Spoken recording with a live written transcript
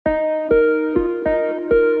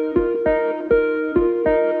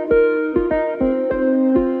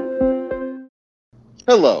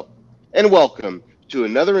Hello, and welcome to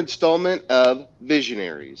another installment of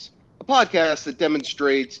Visionaries, a podcast that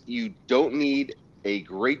demonstrates you don't need a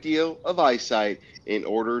great deal of eyesight in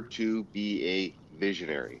order to be a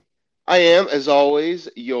visionary. I am, as always,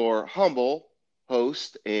 your humble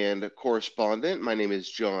host and correspondent. My name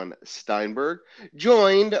is John Steinberg,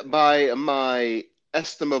 joined by my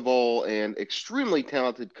estimable and extremely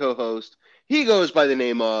talented co host. He goes by the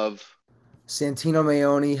name of. Santino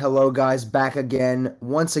Maione, hello guys, back again,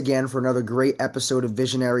 once again for another great episode of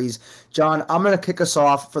Visionaries. John, I'm going to kick us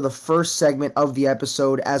off for the first segment of the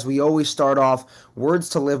episode. As we always start off, words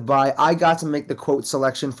to live by. I got to make the quote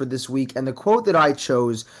selection for this week, and the quote that I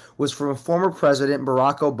chose was from former President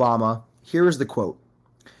Barack Obama. Here is the quote: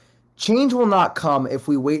 "Change will not come if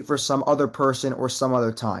we wait for some other person or some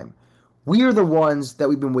other time. We are the ones that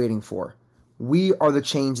we've been waiting for. We are the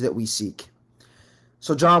change that we seek."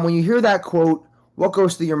 So, John, when you hear that quote, what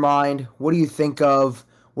goes through your mind? What do you think of?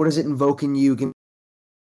 What does it invoke in you?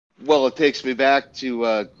 Well, it takes me back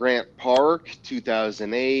to Grant Park,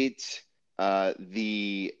 2008,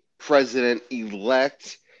 the president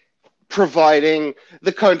elect providing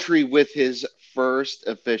the country with his first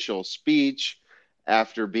official speech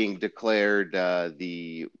after being declared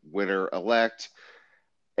the winner elect.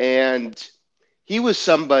 And he was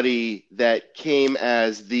somebody that came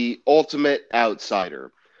as the ultimate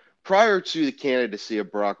outsider. Prior to the candidacy of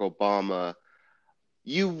Barack Obama,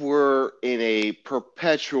 you were in a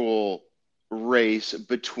perpetual race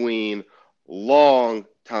between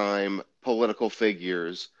long-time political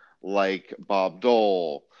figures like Bob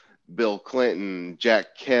Dole, Bill Clinton,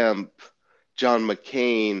 Jack Kemp, John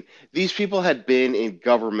McCain. These people had been in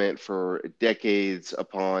government for decades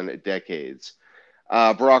upon decades.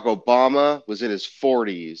 Barack Obama was in his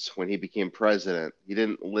 40s when he became president. He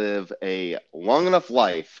didn't live a long enough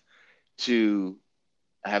life to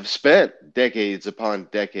have spent decades upon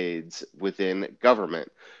decades within government.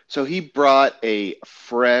 So he brought a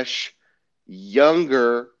fresh,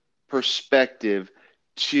 younger perspective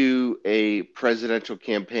to a presidential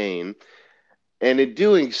campaign. And in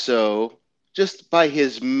doing so, just by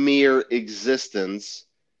his mere existence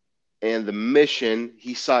and the mission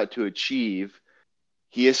he sought to achieve,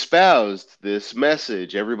 he espoused this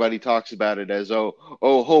message. Everybody talks about it as,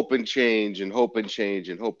 hope and change and hope and change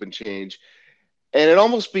and hope and change. And it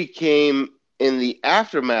almost became, in the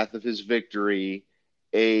aftermath of his victory,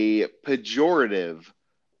 a pejorative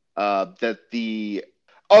that the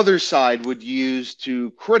other side would use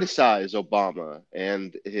to criticize Obama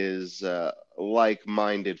and his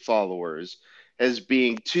like-minded followers as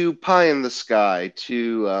being too pie in the sky,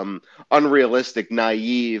 too unrealistic,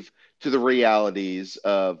 naive to the realities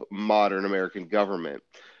of modern American government.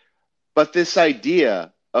 But this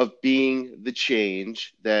idea of being the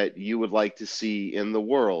change that you would like to see in the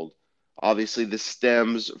world, obviously, this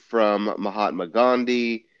stems from Mahatma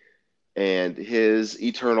Gandhi and his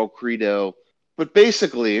eternal credo. But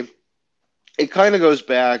basically, it kind of goes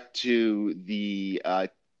back to the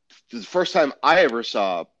first time I ever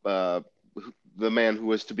saw the man who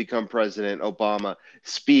was to become president, Obama,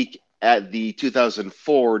 speak at the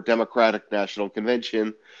 2004 Democratic National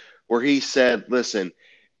Convention, where he said, listen,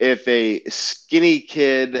 if a skinny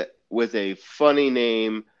kid with a funny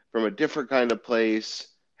name from a different kind of place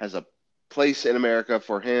has a place in America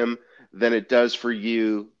for him, then it does for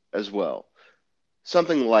you as well.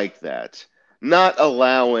 Something like that. Not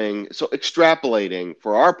allowing, so extrapolating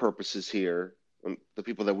for our purposes here, the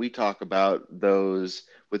people that we talk about, those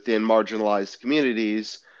within marginalized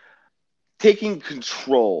communities, taking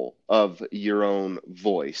control of your own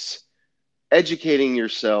voice, educating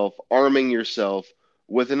yourself, arming yourself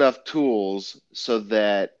with enough tools so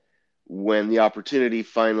that when the opportunity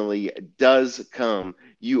finally does come,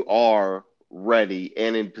 you are ready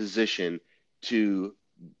and in position to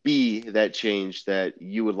be that change that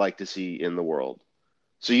you would like to see in the world.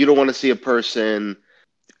 So you don't want to see a person,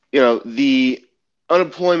 the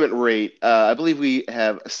unemployment rate, I believe we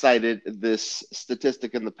have cited this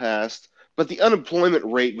statistic in the past, but the unemployment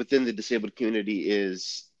rate within the disabled community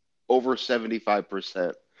is over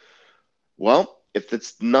 75%. Well, if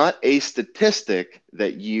it's not a statistic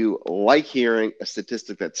that you like hearing, a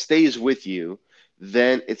statistic that stays with you,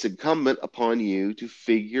 then it's incumbent upon you to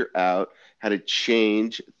figure out how to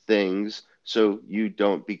change things so you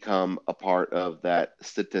don't become a part of that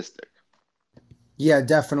statistic. Yeah,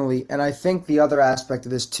 definitely. And I think the other aspect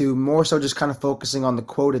of this too, more so just kind of focusing on the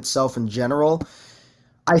quote itself in general,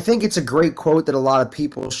 I think it's a great quote that a lot of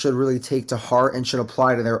people should really take to heart and should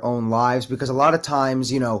apply to their own lives, because a lot of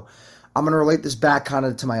times, I'm going to relate this back kind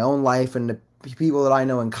of to my own life and people that I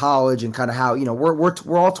know in college and kind of how,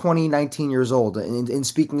 we're all 20, 19 years old. And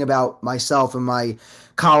speaking about myself and my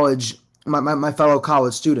college, my fellow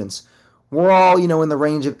college students, we're all, in the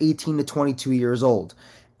range of 18 to 22 years old.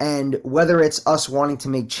 And whether it's us wanting to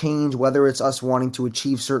make change, whether it's us wanting to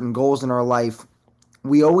achieve certain goals in our life,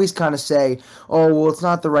 we always kind of say, "Oh, well, it's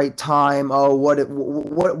not the right time. Oh, what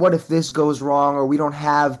if this goes wrong, or we don't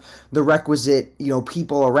have the requisite,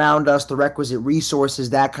 people around us, the requisite resources,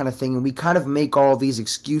 that kind of thing." And we kind of make all these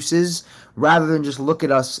excuses rather than just look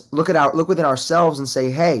within ourselves and say,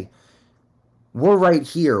 "Hey, we're right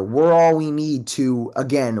here. We're all we need to,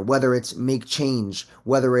 again, whether it's make change,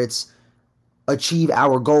 whether it's achieve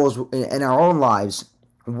our goals in our own lives,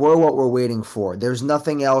 we're what we're waiting for. There's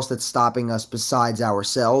nothing else that's stopping us besides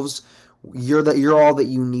ourselves. You're all that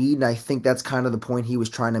you need." And I think that's kind of the point he was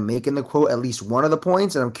trying to make in the quote, at least one of the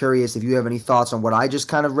points. And I'm curious if you have any thoughts on what I just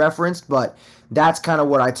kind of referenced, but that's kind of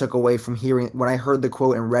what I took away from hearing when I heard the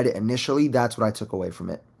quote and read it initially. That's what I took away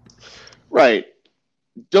from it. Right.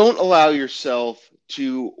 Don't allow yourself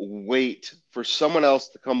to wait for someone else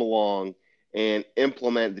to come along and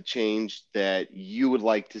implement the change that you would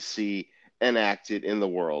like to see enacted in the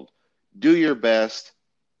world. Do your best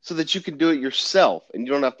so that you can do it yourself and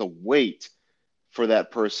you don't have to wait for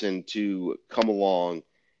that person to come along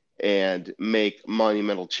and make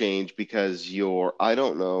monumental change because you're, I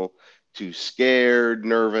don't know, too scared,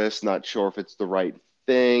 nervous, not sure if it's the right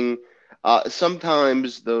thing.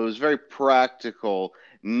 Sometimes those very practical,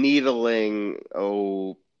 needling,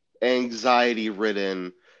 anxiety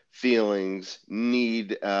ridden feelings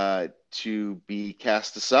need to be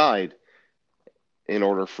cast aside in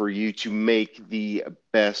order for you to make the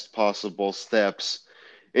best possible steps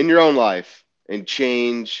in your own life. And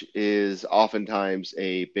change is oftentimes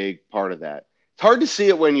a big part of that. It's hard to see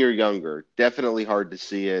it when you're younger, definitely hard to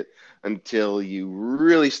see it until you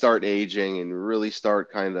really start aging and really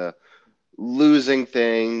start kind of losing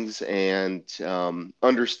things and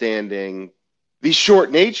understanding the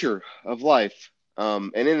short nature of life.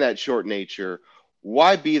 And in that short nature,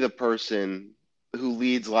 why be the person who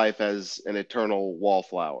leads life as an eternal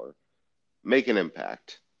wallflower? Make an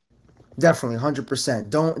impact. Definitely, 100%.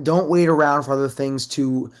 Don't wait around for other things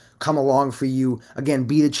to come along for you. Again,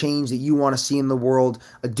 be the change that you want to see in the world.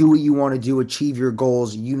 Do what you want to do. Achieve your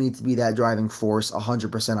goals. You need to be that driving force.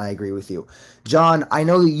 100%. I agree with you, John. I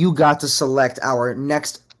know that you got to select our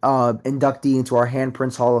next inductee into our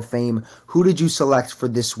Handprints Hall of Fame. Who did you select for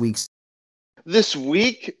this week's? This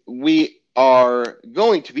week, we are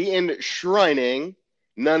going to be enshrining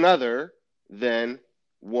none other than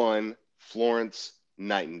one Florence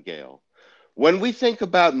Nightingale. When we think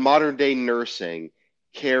about modern day nursing,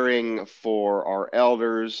 caring for our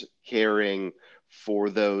elders, caring for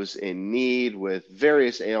those in need with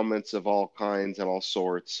various ailments of all kinds and all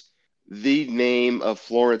sorts, the name of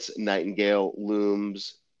Florence Nightingale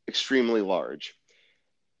looms extremely large.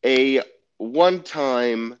 A one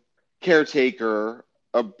time caretaker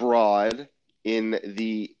abroad in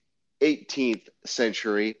the 18th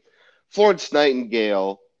century, Florence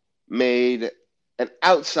Nightingale made an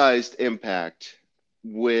outsized impact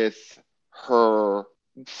with her,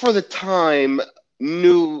 for the time,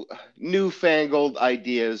 newfangled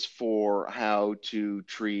ideas for how to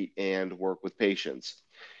treat and work with patients.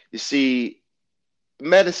 You see,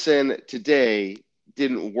 medicine today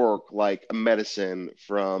didn't work like a medicine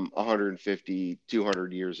from 150,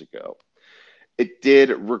 200 years ago. It did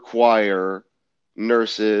require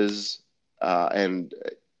nurses and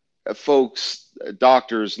folks,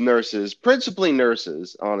 doctors, nurses, principally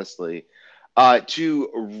nurses, honestly, to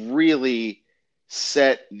really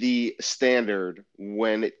set the standard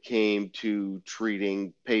when it came to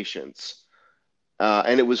treating patients.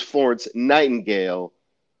 And it was Florence Nightingale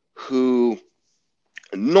who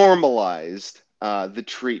normalized the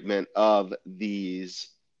treatment of these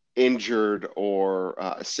injured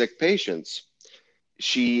or sick patients.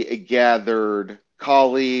 She gathered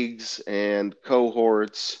colleagues and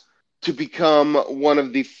cohorts to become one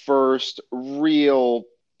of the first real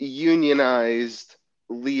unionized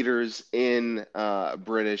leaders in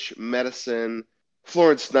British medicine.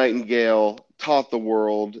 Florence Nightingale taught the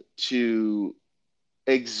world to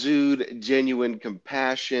exude genuine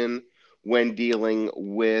compassion when dealing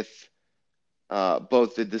with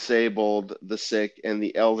both the disabled, the sick, and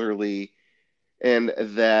the elderly, and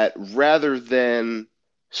that rather than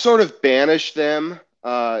sort of banish them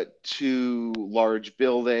to large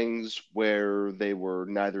buildings where they were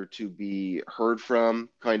neither to be heard from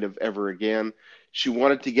kind of ever again, she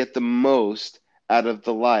wanted to get the most out of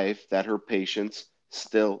the life that her patients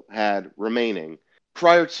still had remaining.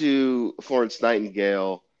 Prior to Florence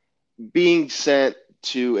Nightingale being sent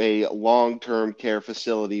to a long term care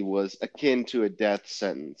facility was akin to a death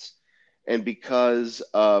sentence. And because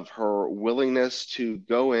of her willingness to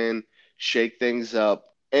go in, shake things up,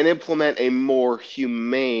 and implement a more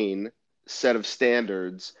humane set of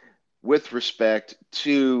standards with respect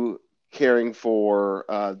to caring for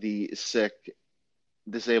the sick,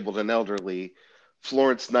 disabled, and elderly,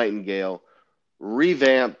 Florence Nightingale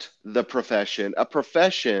revamped the profession, a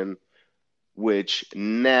profession which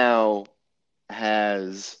now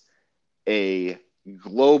has a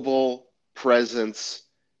global presence.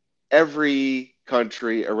 Every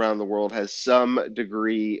country around the world has some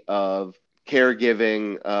degree of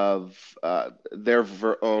caregiving, of their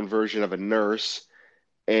own version of a nurse.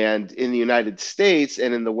 And in the United States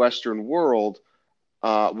and in the Western world,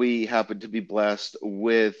 we happen to be blessed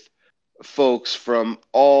with folks from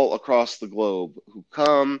all across the globe who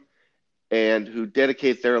come and who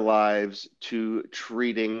dedicate their lives to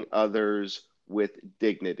treating others with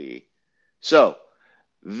dignity. So,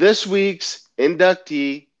 this week's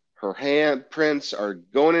inductee, her handprints are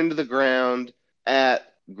going into the ground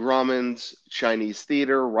at Grauman's Chinese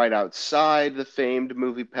Theater right outside the famed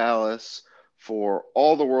movie palace for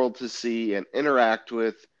all the world to see and interact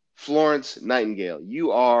with. Florence Nightingale,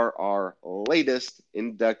 you are our latest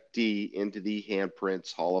inductee into the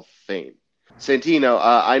Handprints Hall of Fame. Santino,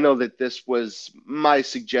 I know that this was my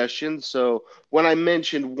suggestion, so when I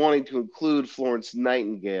mentioned wanting to include Florence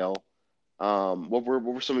Nightingale, what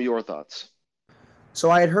were some of your thoughts?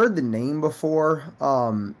 So I had heard the name before,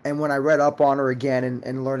 and when I read up on her again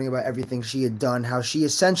and learning about everything she had done, how she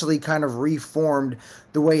essentially kind of reformed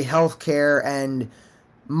the way healthcare and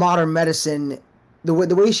modern medicine, the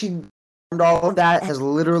way she formed all of that has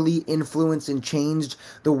literally influenced and changed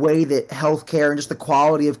the way that healthcare and just the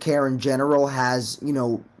quality of care in general has,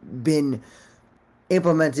 been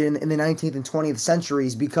implemented in the 19th and 20th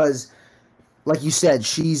centuries. Because like you said,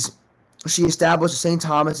 she established St.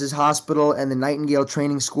 Thomas's Hospital and the Nightingale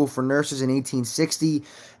Training School for Nurses in 1860.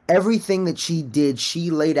 Everything that she did,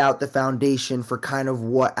 she laid out the foundation for kind of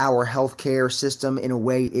what our healthcare system in a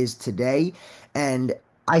way is today. And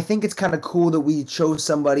I think it's kind of cool that we chose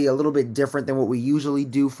somebody a little bit different than what we usually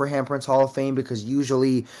do for Handprints Hall of Fame, because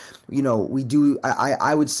usually, we do.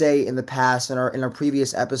 I would say in the past, in our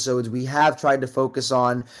previous episodes, we have tried to focus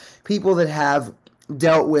on people that have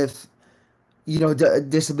dealt with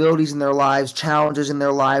disabilities in their lives, challenges in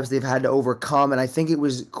their lives they've had to overcome. And I think it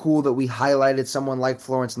was cool that we highlighted someone like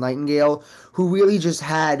Florence Nightingale, who really just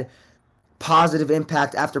had positive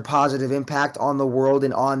impact after positive impact on the world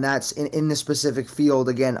and on that in the specific field,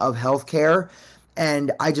 again, of healthcare.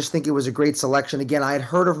 And I just think it was a great selection. Again, I had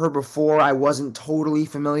heard of her before. I wasn't totally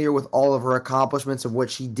familiar with all of her accomplishments of what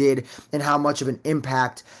she did and how much of an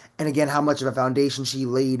impact, and again, how much of a foundation she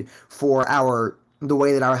laid for the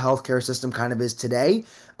way that our healthcare system kind of is today.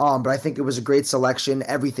 But I think it was a great selection.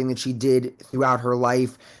 Everything that she did throughout her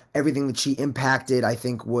life, everything that she impacted, I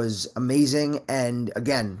think was amazing. And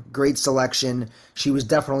again, great selection. She was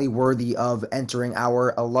definitely worthy of entering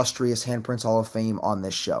our illustrious Handprints Hall of Fame on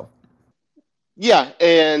this show. Yeah,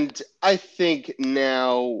 and I think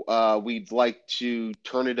now we'd like to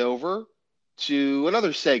turn it over to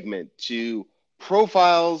another segment, to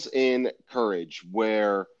Profiles in Courage,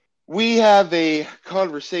 where we have a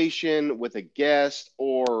conversation with a guest,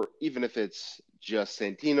 or even if it's just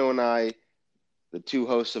Santino and I, the two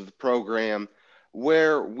hosts of the program,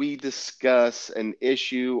 where we discuss an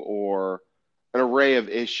issue or an array of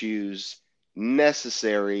issues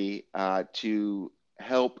necessary to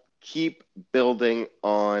help keep building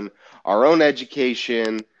on our own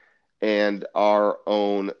education and our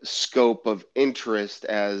own scope of interest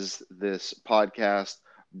as this podcast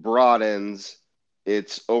broadens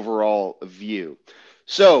its overall view.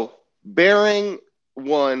 So, bearing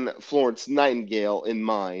one Florence Nightingale in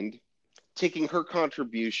mind, taking her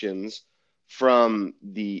contributions from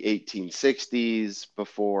the 1860s,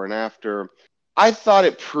 before and after, I thought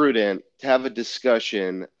it prudent to have a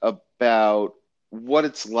discussion about what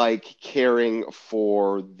it's like caring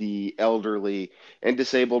for the elderly and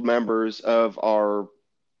disabled members of our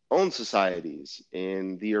own societies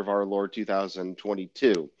in the year of our Lord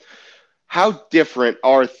 2022. How different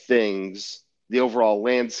are things, the overall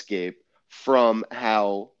landscape, from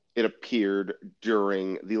how it appeared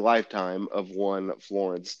during the lifetime of one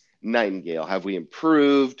Florence Nightingale? Have we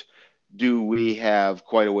improved? Do we have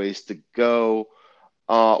quite a ways to go?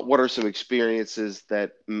 What are some experiences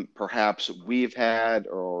that perhaps we've had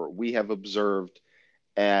or we have observed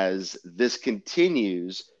as this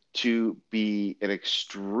continues to be an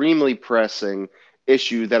extremely pressing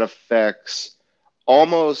issue that affects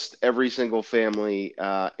almost every single family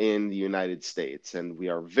in the United States? And we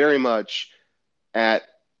are very much at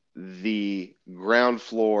the ground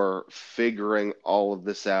floor, figuring all of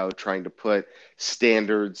this out, trying to put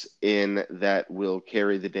standards in that will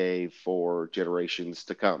carry the day for generations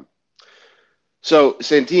to come. So,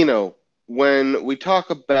 Santino, when we talk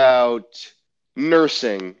about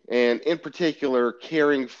nursing and in particular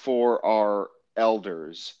caring for our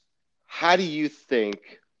elders, how do you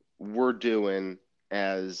think we're doing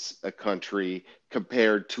as a country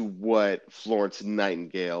compared to what Florence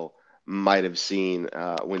Nightingale might have seen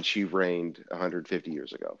when she reigned 150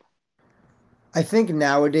 years ago? I think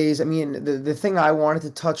nowadays, I mean, the thing I wanted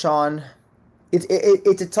to touch on,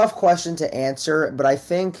 it's a tough question to answer, but I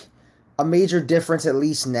think a major difference, at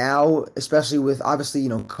least now, especially with obviously,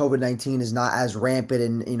 COVID-19 is not as rampant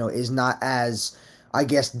and, is not as, I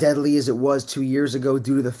guess, deadly as it was 2 years ago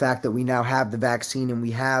due to the fact that we now have the vaccine and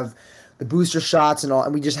we have the booster shots and all,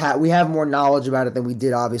 and we have more knowledge about it than we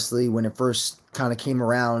did obviously when it first kind of came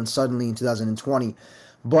around suddenly in 2020.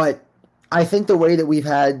 But I think the way that we've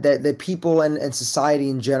had that people and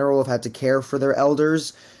society in general have had to care for their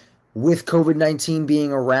elders with COVID 19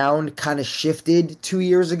 being around kind of shifted 2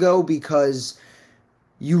 years ago because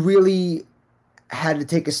you really had to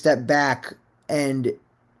take a step back and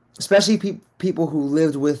especially people who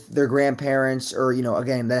lived with their grandparents or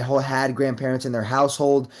again that whole had grandparents in their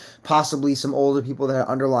household, possibly some older people that had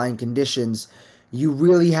underlying conditions. You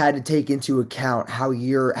really had to take into account how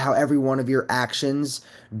every one of your actions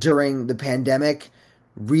during the pandemic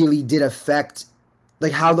really did affect,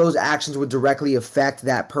 like how those actions would directly affect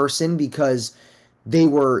that person because they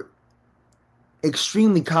were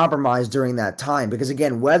extremely compromised during that time. Because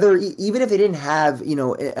again, whether even if they didn't have an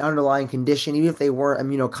underlying condition, even if they weren't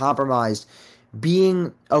immunocompromised,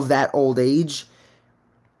 being of that old age,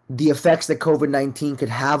 the effects that COVID-19 could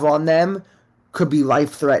have on them could be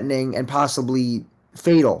life threatening and possibly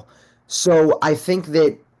fatal. So I think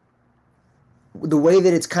that the way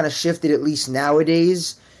that it's kind of shifted, at least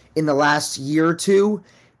nowadays, in the last year or two,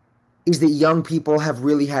 is that young people have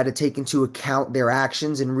really had to take into account their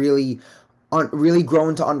actions and really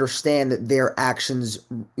grown to understand that their actions,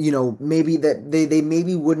 maybe that they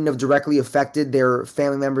maybe wouldn't have directly affected their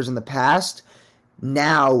family members in the past.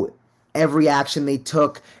 Now, every action they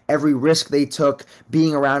took, every risk they took,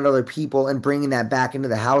 being around other people and bringing that back into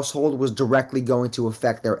the household was directly going to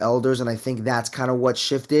affect their elders. And I think that's kind of what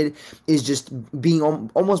shifted, is just being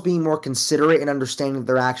almost being more considerate and understanding that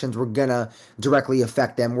their actions were gonna directly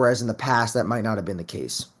affect them, whereas in the past that might not have been the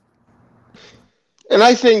case. And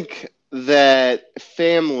I think that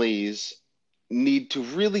families need to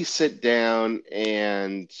really sit down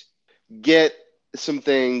and get some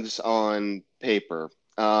things on paper.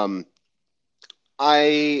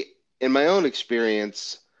 I, in my own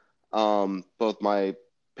experience, both my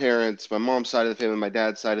parents, my mom's side of the family, my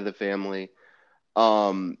dad's side of the family,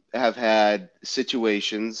 have had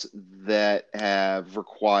situations that have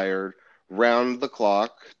required round the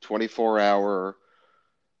clock, 24-hour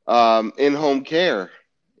in home care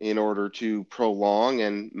in order to prolong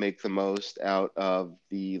and make the most out of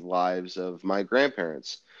the lives of my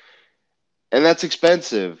grandparents. And that's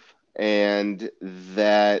expensive. And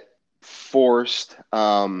that forced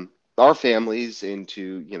our families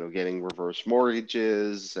into, getting reverse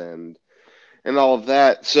mortgages and all of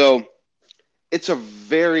that. So it's a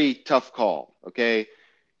very tough call. Okay.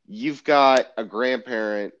 You've got a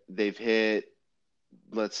grandparent, they've hit,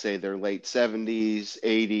 let's say, their late 70s,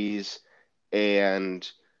 80s, and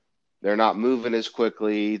they're not moving as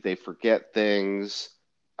quickly. They forget things.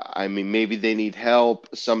 I mean, maybe they need help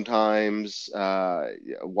sometimes,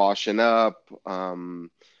 washing up,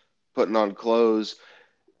 putting on clothes.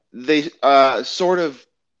 They sort of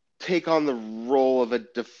take on the role of a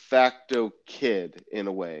de facto kid in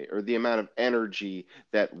a way, or the amount of energy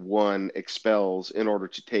that one expels in order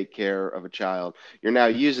to take care of a child. You're now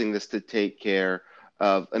using this to take care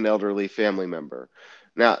of an elderly family member.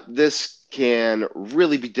 Now, this can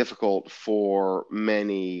really be difficult for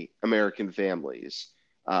many American families.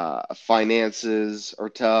 Finances are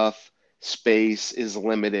tough, space is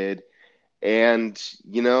limited, and,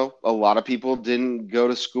 a lot of people didn't go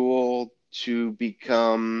to school to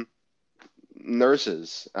become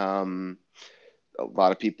nurses. A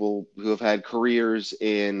lot of people who have had careers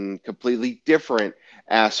in completely different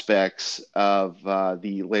aspects of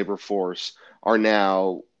the labor force are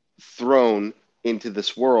now thrown into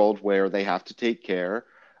this world where they have to take care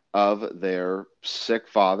of their sick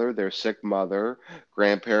father, their sick mother,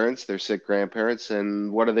 grandparents, their sick grandparents.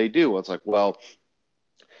 And what do? Well, it's like, well,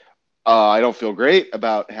 I don't feel great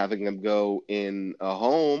about having them go in a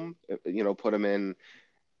home, put them in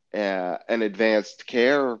an advanced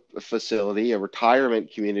care facility, a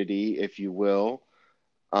retirement community, if you will.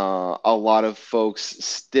 A lot of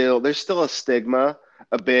folks there's still a stigma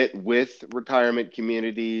a bit with retirement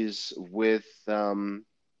communities, with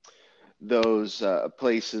those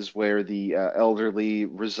places where the elderly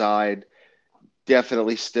reside.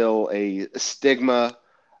 Definitely still a stigma,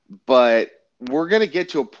 but we're going to get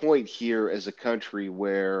to a point here as a country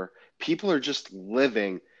where people are just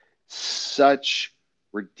living such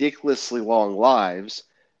ridiculously long lives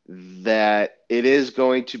that it is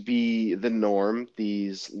going to be the norm,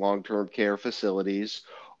 these long term care facilities,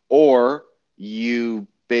 or you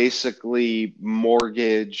basically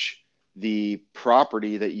mortgage the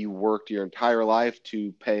property that you worked your entire life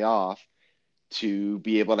to pay off to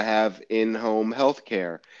be able to have in-home health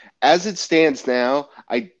care. As it stands now,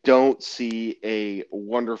 I don't see a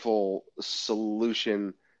wonderful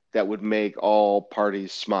solution that would make all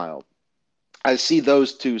parties smile. I see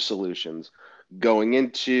those two solutions: going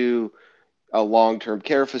into a long-term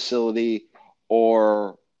care facility,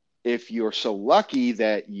 or if you're so lucky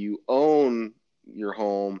that you own your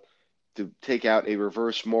home, to take out a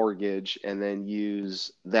reverse mortgage and then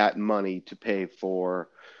use that money to pay for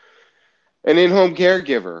an in-home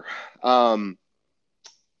caregiver. Um,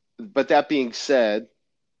 but that being said,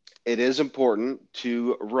 it is important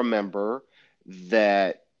to remember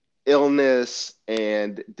that illness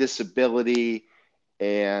and disability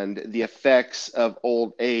and the effects of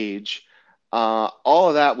old age, all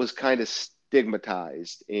of that was kind of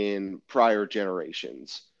stigmatized in prior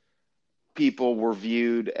generations. People were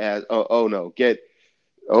viewed as, oh no,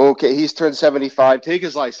 okay, he's turned 75, take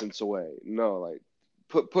his license away. No, like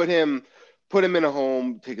put him in a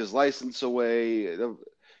home, take his license away.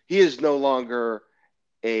 He is no longer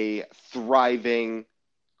a thriving,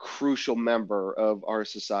 crucial member of our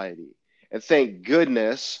society. And thank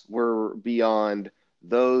goodness we're beyond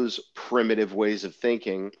those primitive ways of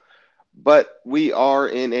thinking. But we are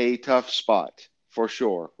in a tough spot for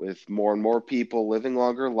sure, with more and more people living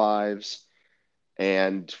longer lives,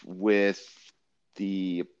 and with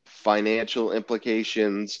the financial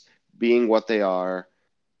implications being what they are.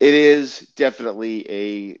 It is definitely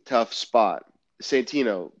a tough spot.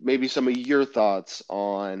 Santino, maybe some of your thoughts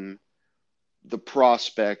on the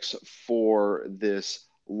prospects for this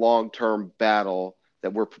long term battle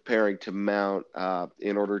that we're preparing to mount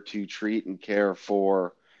in order to treat and care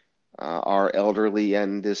for our elderly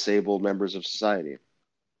and disabled members of society.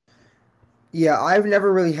 Yeah, I've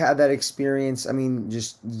never really had that experience. I mean,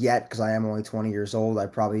 just yet, because I am only 20 years old. I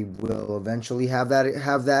probably will eventually have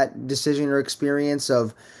that decision or experience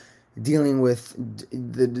of dealing with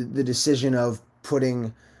the decision of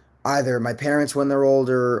putting either my parents when they're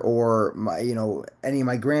older, or my, any of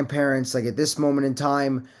my grandparents, like at this moment in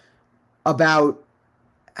time, about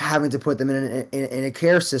having to put them in a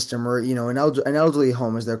care system, or an elderly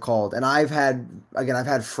home, as they're called. And I've had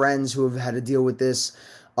friends who have had to deal with this,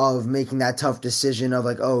 of making that tough decision of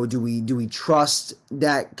like, oh, do we trust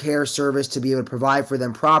that care service to be able to provide for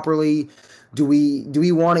them properly? Do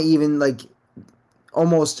we want to even, like,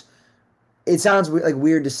 almost, it sounds like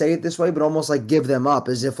weird to say it this way, but almost like give them up,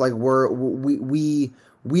 as if like we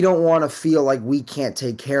don't want to feel like we can't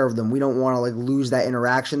take care of them. We don't want to like lose that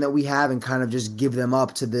interaction that we have, and kind of just give them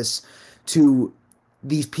up to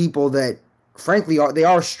these people that frankly they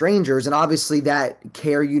are strangers. And obviously that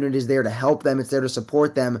care unit is there to help them, it's there to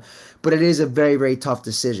support them, but it is a very, very tough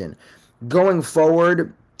decision going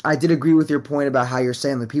forward. I did agree with your point about how you're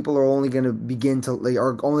saying that people are only going to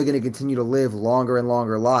continue to live longer and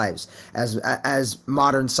longer lives as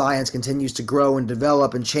modern science continues to grow and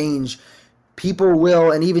develop and change. People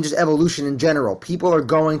will, and even just evolution in general, people are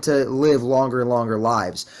going to live longer and longer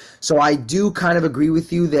lives. So I do kind of agree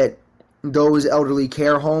with you that those elderly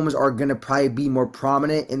care homes are going to probably be more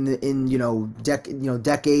prominent in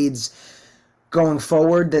decades going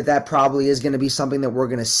forward. That probably is going to be something that we're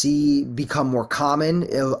going to see become more common,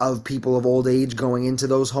 of people of old age going into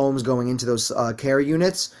those homes, going into those care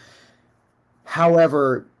units.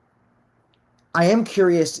 However, I am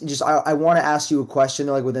curious. Just I want to ask you a question,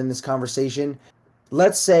 like, within this conversation.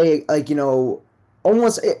 Let's say, like,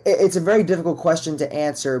 almost it's a very difficult question to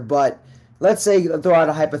answer, but let's say, throw out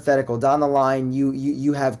a hypothetical. Down the line,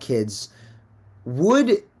 you have kids.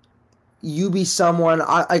 Would you be someone,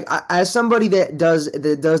 as somebody that does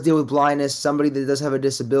deal with blindness, somebody that does have a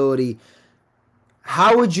disability?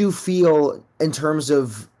 How would you feel in terms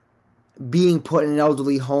of being put in an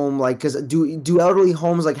elderly home? Like, because do elderly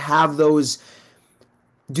homes, like, have those?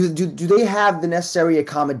 Do they have the necessary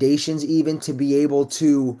accommodations even to be able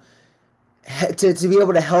to be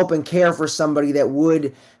able to help and care for somebody that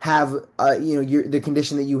would have the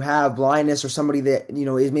condition that you have, blindness, or somebody that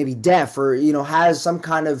is maybe deaf, or has some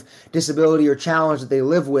kind of disability or challenge that they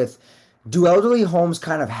live with? Do elderly homes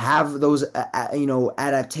kind of have those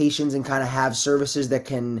adaptations and kind of have services that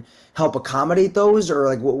can help accommodate those, or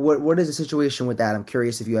like what is the situation with that? I'm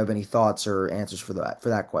curious if you have any thoughts or answers for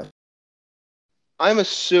that question. I'm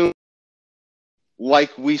assuming,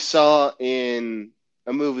 like we saw in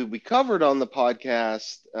a movie we covered on the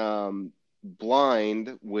podcast,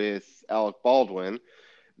 Blind with Alec Baldwin,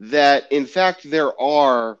 that in fact there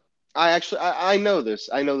are. I know this.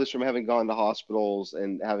 I know this from having gone to hospitals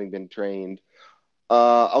and having been trained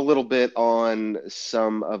a little bit on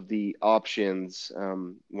some of the options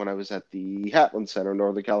when I was at the Hatland Center,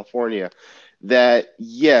 Northern California. That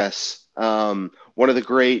yes, one of the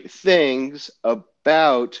great things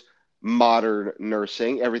about modern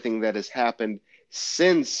nursing, everything that has happened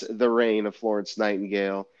since the reign of Florence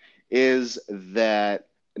Nightingale, is that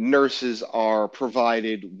nurses are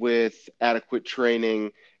provided with adequate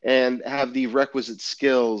training and have the requisite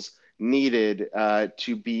skills needed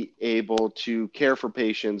to be able to care for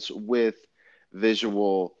patients with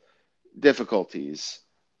visual difficulties.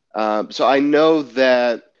 So I know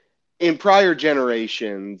that in prior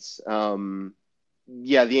generations,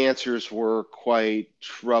 yeah, the answers were quite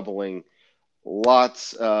troubling.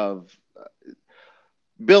 Lots of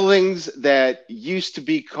buildings that used to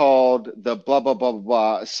be called the blah blah blah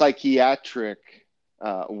blah psychiatric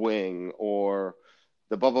wing, or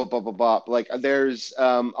the blah blah blah blah blah. Like there's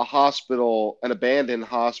a hospital, an abandoned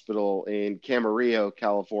hospital in Camarillo,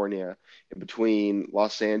 California, in between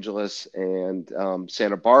Los Angeles and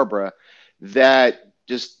Santa Barbara, that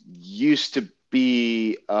just used to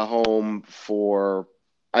be a home for,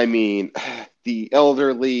 I mean, the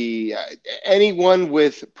elderly, anyone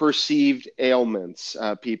with perceived ailments,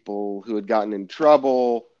 people who had gotten in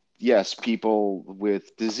trouble, yes, people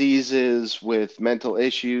with diseases, with mental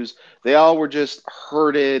issues, they all were just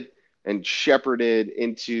herded and shepherded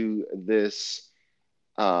into this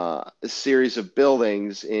series of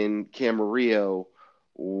buildings in Camarillo,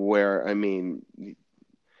 where, I mean,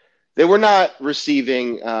 they were not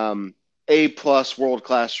receiving A plus world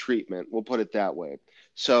class treatment. We'll put it that way.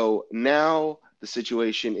 So now the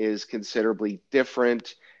situation is considerably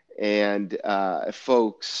different, and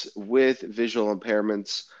folks with visual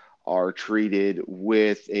impairments are treated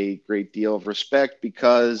with a great deal of respect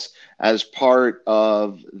because, as part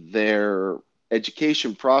of their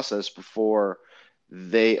education process before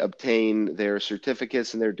they obtain their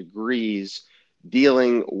certificates and their degrees,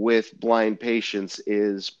 dealing with blind patients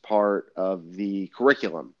is part of the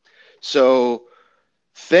curriculum. So,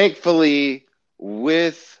 thankfully,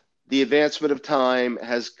 with the advancement of time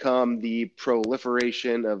has come the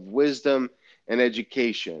proliferation of wisdom and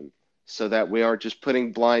education, so that we aren't just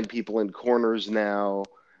putting blind people in corners now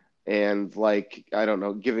and, like, I don't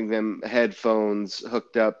know, giving them headphones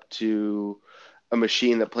hooked up to a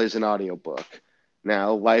machine that plays an audiobook.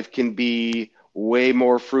 Now life can be way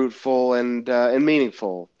more fruitful and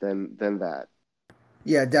meaningful than that.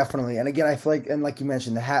 Yeah, definitely. And again, I feel like, and like you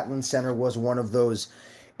mentioned, the Hatland Center was one of those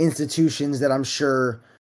institutions that I'm sure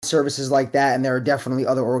services like that, and there are definitely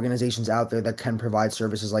other organizations out there that can provide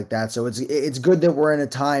services like that. So it's good that we're in a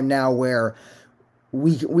time now where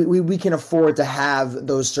we can afford to have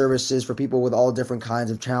those services for people with all different kinds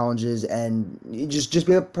of challenges, and just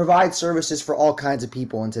be able to provide services for all kinds of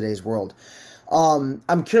people in today's world.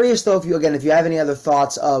 I'm curious though, if you have any other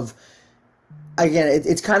thoughts of, again,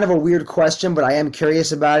 it's kind of a weird question, but I am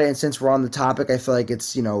curious about it, and since we're on the topic, I feel like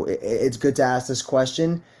it's it's good to ask this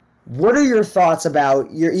question. What are your thoughts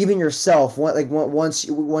about even yourself? What, like, once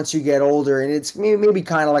you get older, and it's maybe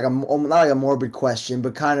kind of like not like a morbid question,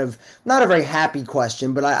 but kind of not a very happy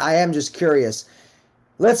question. But I am just curious.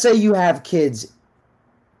 Let's say you have kids.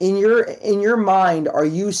 In your mind, are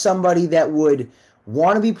you somebody that would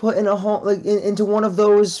want to be put in a home, like into one of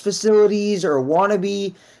those facilities, or want to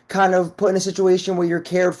be kind of put in a situation where you're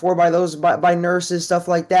cared for by by nurses, stuff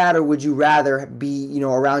like that, or would you rather be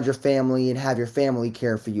around your family and have your family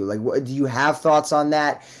care for you? Like, do you have thoughts on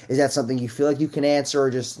that? Is that something you feel like you can answer,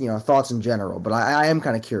 or just thoughts in general? But I am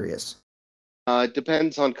kind of curious. It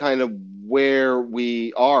depends on kind of where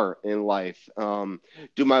we are in life.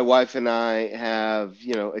 Do my wife and I have,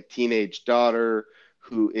 a teenage daughter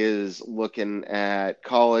who is looking at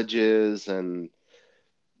colleges and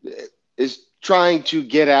is trying to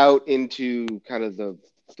get out into kind of the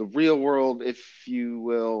real world, if you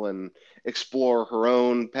will, and explore her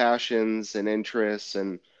own passions and interests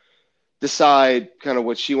and decide kind of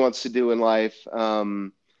what she wants to do in life.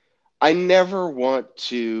 I never want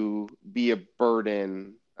to be a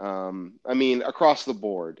burden. I mean, across the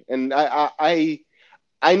board, and I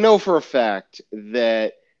know for a fact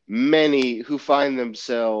that many who find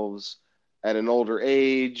themselves at an older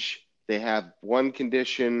age, they have one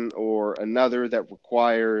condition or another that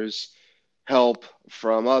requires help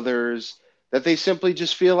from others, that they simply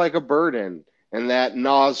just feel like a burden, and that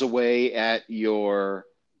gnaws away at your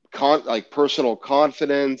like personal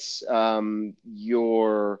confidence,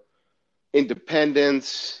 your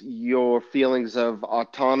independence, your feelings of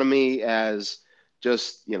autonomy as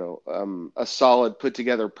just, a solid put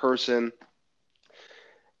together person.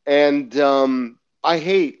 And I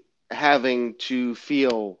hate having to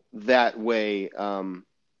feel that way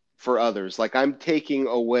for others. Like I'm taking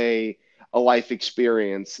away a life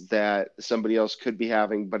experience that somebody else could be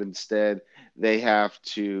having, but instead they have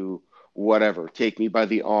to, whatever, take me by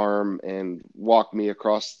the arm and walk me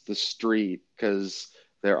across the street because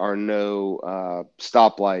there are no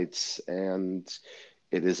stoplights and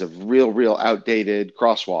it is a real outdated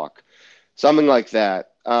crosswalk, something like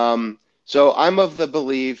that. So I'm of the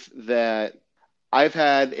belief that I've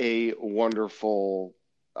had a wonderful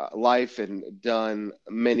life and done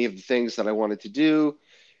many of the things that I wanted to do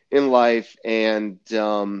in life. And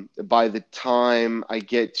by the time I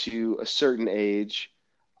get to a certain age,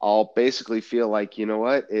 I'll basically feel like, you know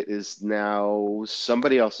what, it is now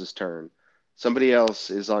somebody else's turn. Somebody else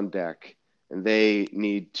is on deck, and they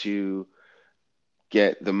need to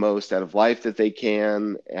get the most out of life that they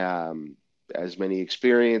can, as many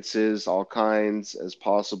experiences, all kinds as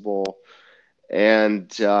possible.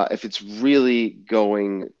 And if it's really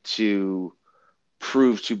going to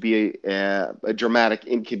prove to be a dramatic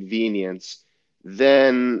inconvenience,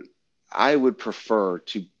 then I would prefer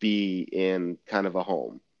to be in kind of a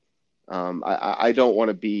home. I don't want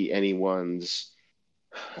to be anyone's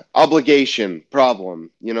obligation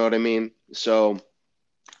problem. You know what I mean? So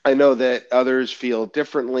I know that others feel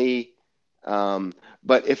differently. Um,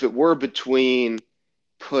 but if it were between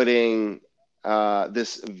putting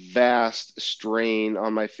this vast strain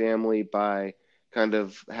on my family by kind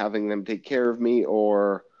of having them take care of me,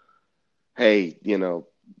 or, hey,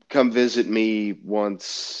 come visit me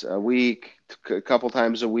once a week, a couple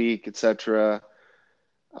times a week, etc.,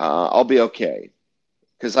 I'll be okay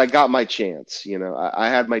because I got my chance. I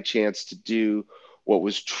had my chance to do what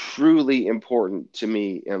was truly important to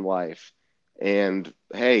me in life. And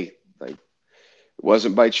hey, like, it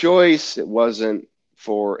wasn't by choice. It wasn't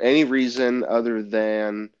for any reason other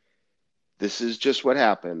than this is just what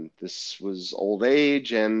happened. This was old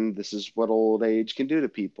age, and this is what old age can do to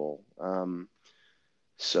people.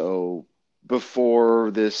 So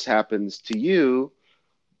before this happens to you,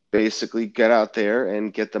 basically get out there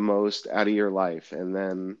and get the most out of your life, and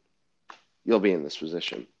then you'll be in this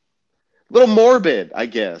position. A little morbid, I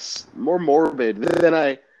guess. More morbid than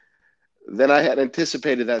I had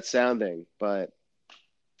anticipated that sounding, but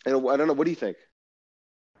I don't know. What do you think?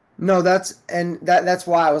 No, that's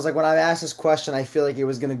why I was like when I asked this question, I feel like it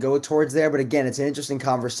was going to go towards there. But again, it's an interesting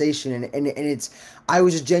conversation, and it's I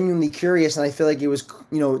was just genuinely curious, and I feel like it was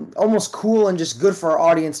almost cool and just good for our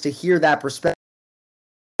audience to hear that perspective.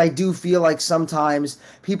 I do feel like sometimes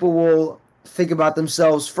people will think about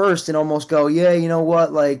themselves first and almost go, yeah, you know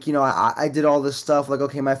what, like, I did all this stuff, like,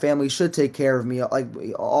 okay, my family should take care of me, like,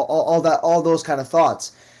 all that, all those kind of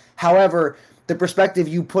thoughts. However, the perspective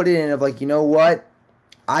you put it in of like, you know what,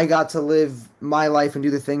 I got to live my life and do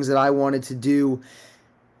the things that I wanted to do.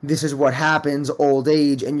 This is what happens, old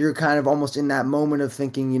age, and you're kind of almost in that moment of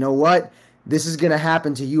thinking, you know what, this is going to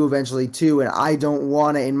happen to you eventually too, and I don't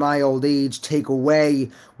want to in my old age take away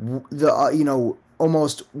the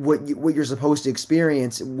almost what you're supposed to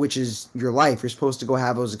experience, which is your life. You're supposed to go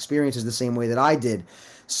have those experiences the same way that I did.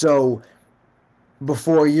 So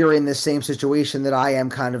before you're in the same situation that I am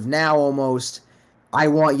kind of now almost, I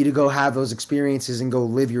want you to go have those experiences and go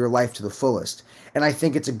live your life to the fullest. And I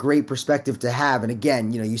think it's a great perspective to have. And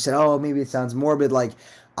again, you said, oh, maybe it sounds morbid. Like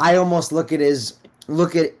I almost look at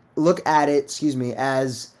it, excuse me,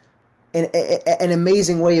 as an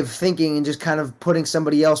amazing way of thinking and just kind of putting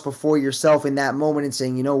somebody else before yourself in that moment and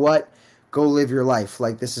saying, you know what, go live your life.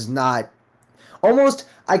 Like this is not almost.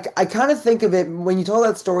 I kind of think of it when you told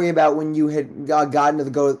that story about when you had gotten to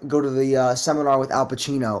go to the seminar with Al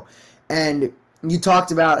Pacino, and you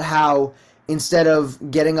talked about how instead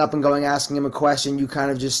of getting up and going asking him a question, you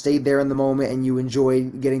kind of just stayed there in the moment and you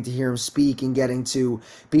enjoyed getting to hear him speak and getting to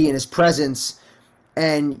be in his presence.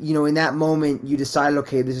 And in that moment you decided,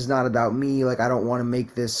 okay, this is not about me, like I don't want to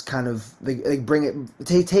make this kind of like bring it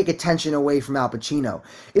take attention away from Al Pacino.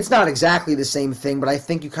 It's not exactly the same thing, but I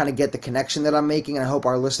think you kind of get the connection that I'm making, and I hope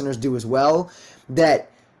our listeners do as well, that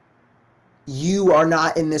you are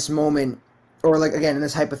not in this moment, or like again in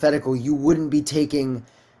this hypothetical, you wouldn't be taking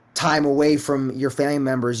time away from your family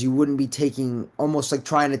members. You wouldn't be taking, almost like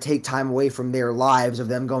trying to take time away from their lives of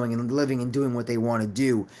them going and living and doing what they want to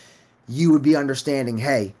do. you would be understanding,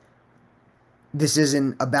 hey, this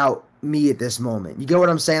isn't about me at this moment. You get what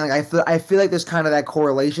I'm saying? Like I feel like there's kind of that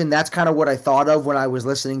correlation. That's kind of what I thought of when I was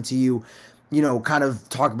listening to you, kind of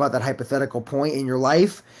talk about that hypothetical point in your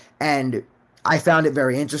life, and I found it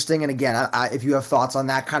very interesting. And again, if you have thoughts on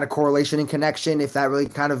that kind of correlation and connection, if that really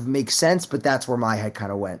kind of makes sense, but that's where my head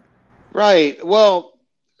kind of went. Right. Well,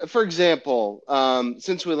 for example,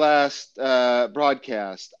 since we last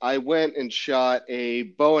broadcast, I went and shot a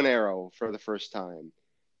bow and arrow for the first time.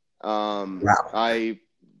 Wow. I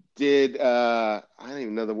did. I don't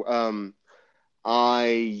even know I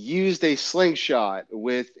used a slingshot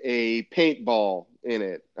with a paintball in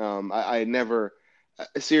it. I had never,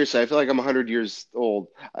 seriously, I feel like I'm 100 years old.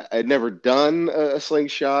 I'd never done a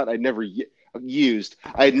slingshot. I'd never used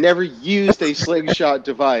a slingshot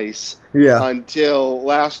device Yeah. until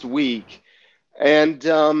last week. And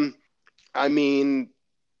I mean,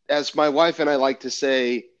 as my wife and I like to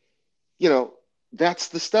say, you know, that's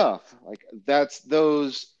the stuff. Like, that's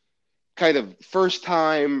those kind of first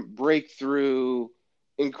time breakthrough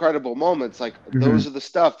incredible moments. Like, Hmm. those are the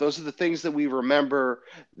stuff, those are the things that we remember,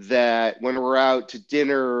 that when we're out to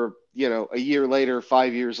dinner, a year later,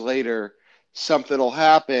 5 years later, something will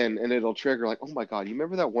happen and it'll trigger, like, oh my god, you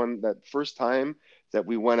remember that first time that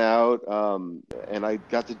we went out, and I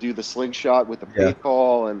got to do the slingshot with the Yeah.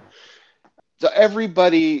 paintball. And so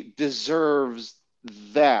everybody deserves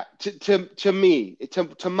that, to me,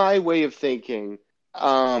 to my way of thinking.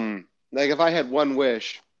 Like, if I had one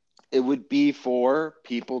wish, it would be for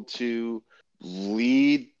people to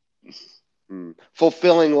lead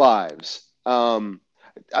fulfilling lives.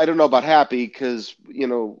 I don't know about happy, because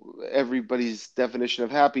everybody's definition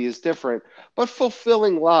of happy is different, but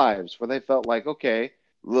fulfilling lives where they felt like, okay,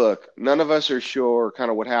 look, none of us are sure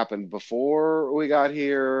kind of what happened before we got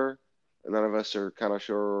here. None of us are kind of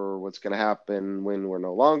sure what's going to happen when we're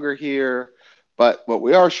no longer here. But what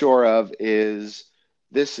we are sure of is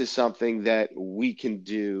this is something that we can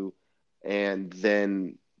do, and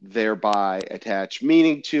then thereby attach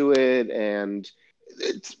meaning to it, and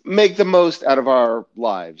make the most out of our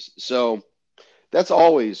lives. So that's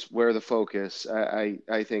always where the focus,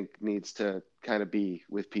 I think, needs to kind of be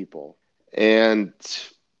with people. And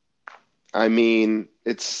I mean,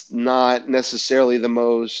 it's not necessarily the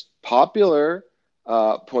most popular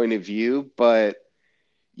point of view, but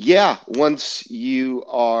yeah, once you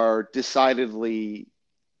are decidedly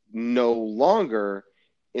no longer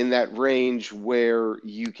in that range where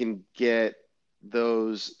you can get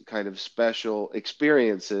those kind of special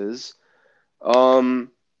experiences,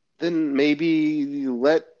 um, then maybe you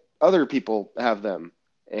let other people have them.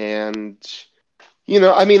 And,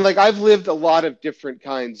 I mean, like, I've lived a lot of different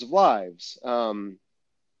kinds of lives.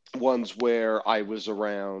 Ones where I was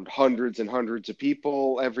around hundreds and hundreds of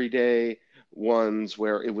people every day, ones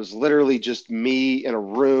where it was literally just me in a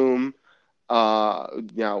room. Now,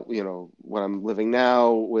 when I'm living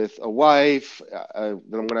now with a wife, then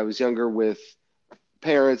when I was younger with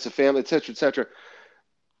parents, a family, et cetera, et cetera.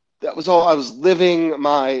 That was all. I was living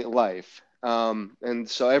my life. And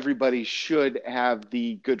so everybody should have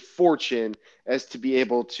the good fortune as to be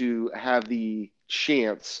able to have the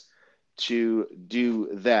chance to do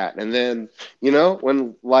that. And then,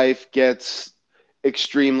 when life gets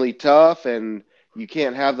extremely tough and you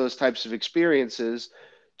can't have those types of experiences,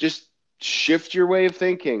 just shift your way of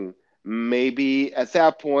thinking. Maybe at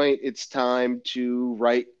that point, it's time to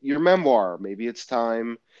write your memoir. Maybe it's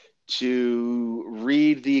time to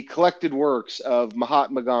read the collected works of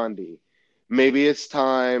Mahatma Gandhi. Maybe it's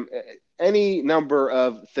time, any number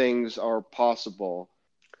of things are possible,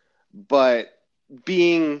 but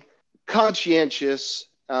being conscientious,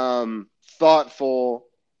 thoughtful,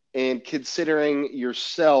 and considering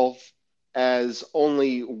yourself as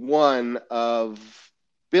only one of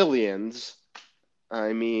billions,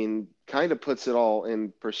 I mean, kind of puts it all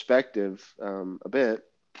in perspective, a bit.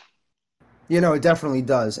 It definitely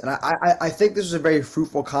does. And I think this was a very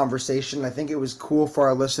fruitful conversation. I think it was cool for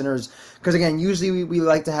our listeners because, again, usually we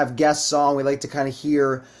like to have guests on. We like to kind of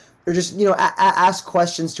hear or just, ask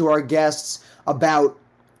questions to our guests about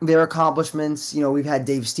their accomplishments. We've had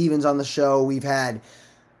Dave Stevens on the show. We've had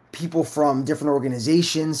people from different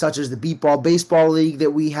organizations, such as the Beatball Baseball League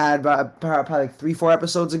that we had probably like 3, 4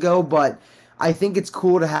 episodes ago. But I think it's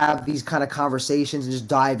cool to have these kind of conversations and just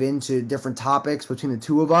dive into different topics between the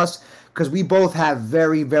two of us because we both have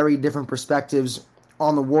very, very different perspectives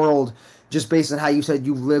on the world just based on how you said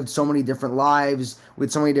you've lived so many different lives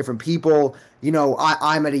with so many different people.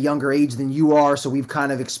 I'm at a younger age than you are, so we've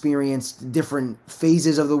kind of experienced different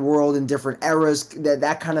phases of the world and different eras,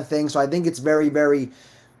 that kind of thing. So I think it's very, very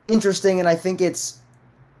interesting, and I think it's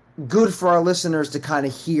good for our listeners to kind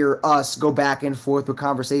of hear us go back and forth with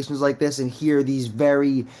conversations like this and hear these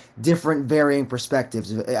very different, varying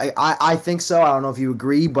perspectives. I think so. I don't know if you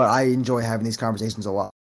agree, but I enjoy having these conversations a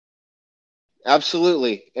lot.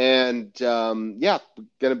 Absolutely. And yeah,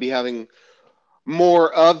 going to be having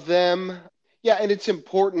more of them. Yeah, and it's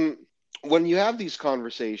important when you have these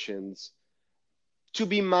conversations to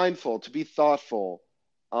be mindful, to be thoughtful.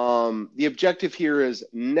 The objective here is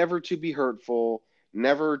never to be hurtful,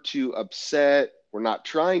 never to upset. We're not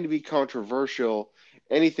trying to be controversial,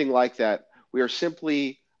 anything like that. We are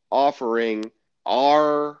simply offering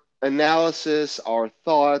our analysis, our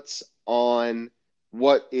thoughts on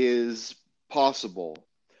what is possible,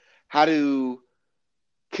 how to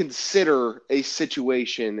consider a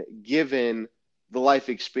situation given the life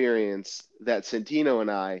experience that Santino and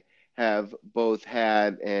I have both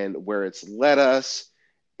had and where it's led us,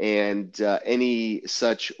 and any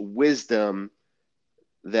such wisdom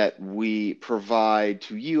that we provide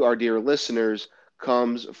to you, our dear listeners,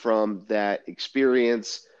 comes from that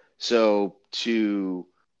experience. So to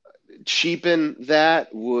cheapen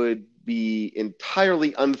that would be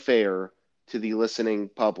entirely unfair to the listening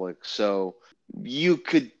public. So you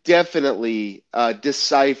could definitely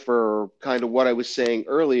decipher kind of what I was saying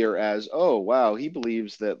earlier as, oh, wow, he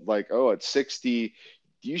believes that, like, oh, at 60,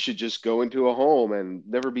 you should just go into a home and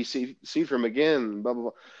never be seen from again, blah, blah,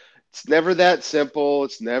 blah. It's never that simple.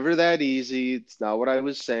 It's never that easy. It's not what I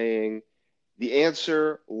was saying. The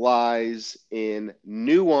answer lies in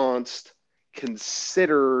nuanced,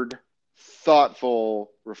 considered,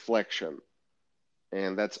 thoughtful reflection.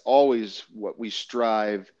 And that's always what we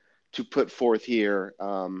strive to put forth here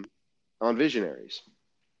on Visionaries.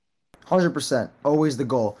 100%. Always the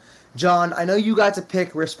goal. John, I know you got to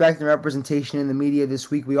pick respect and representation in the media this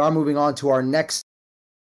week. We are moving on to our next.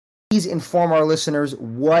 Please inform our listeners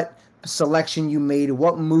what selection you made,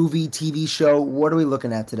 what movie, TV show, what are we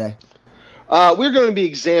looking at today? We're going to be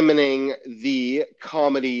examining the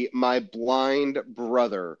comedy My Blind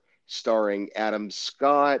Brother, starring Adam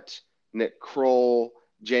Scott, Nick Kroll,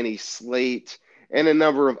 Jenny Slate, and a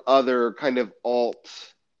number of other kind of alt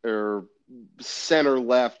or center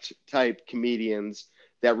left type comedians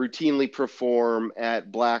that routinely perform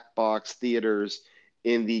at black box theaters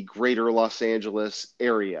in the greater Los Angeles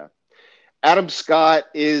area. Adam Scott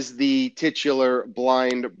is the titular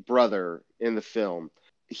blind brother in the film.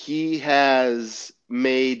 He has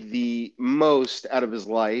made the most out of his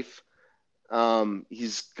life.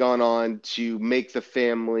 He's gone on to make the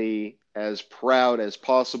family as proud as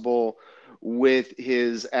possible with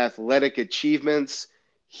his athletic achievements.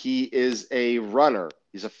 He is a runner,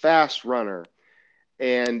 he's a fast runner,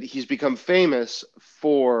 and he's become famous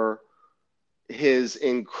for his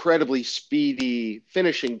incredibly speedy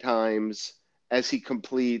finishing times as he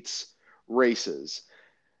completes races.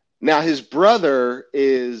 Now, his brother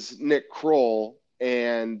is Nick Kroll,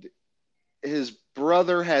 and his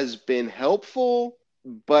brother has been helpful,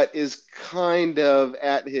 but is kind of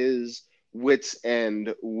at his wits'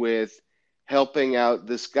 end with helping out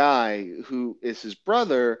this guy who is his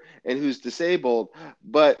brother and who's disabled,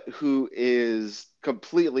 but who is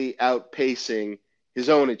completely outpacing his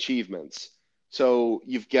own achievements. So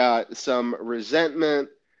you've got some resentment.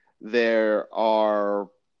 There are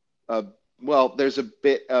a there's a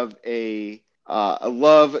bit of a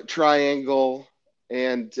love triangle,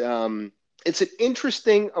 and it's an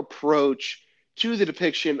interesting approach to the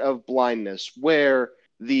depiction of blindness, where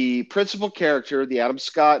the principal character, the Adam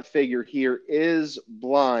Scott figure here, is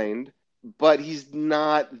blind, but he's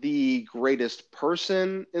not the greatest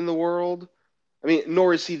person in the world. I mean,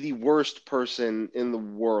 nor is he the worst person in the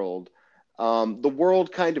world. The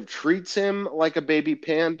world kind of treats him like a baby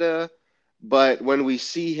panda, but when we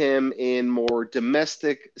see him in more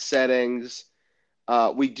domestic settings,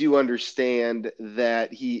 we do understand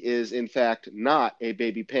that he is, in fact, not a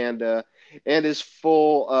baby panda and is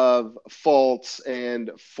full of faults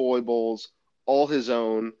and foibles, all his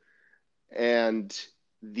own. And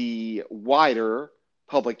the wider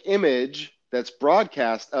public image that's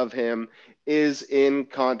broadcast of him is in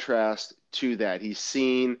contrast to that. He's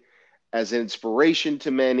seen as an inspiration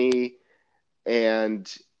to many and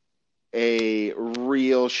a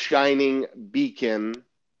real shining beacon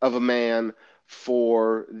of a man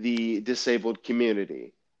for the disabled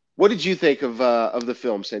community. What did you think of the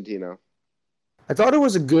film, Santino? I thought it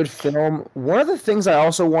was a good film. One of the things I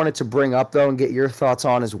also wanted to bring up though and get your thoughts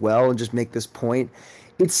on as well and just make this point,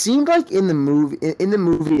 it seemed like in the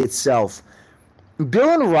movie itself, Bill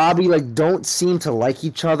and Robbie like don't seem to like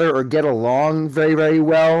each other or get along very very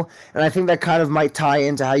well, and I think that kind of might tie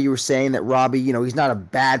into how you were saying that Robbie, he's not a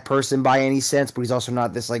bad person by any sense, but he's also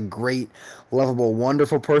not this like great, lovable,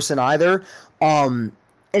 wonderful person either. Um,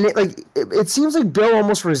 and it seems like Bill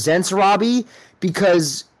almost resents Robbie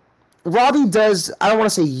because Robbie does, I don't want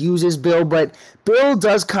to say uses Bill, but Bill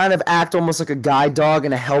does kind of act almost like a guide dog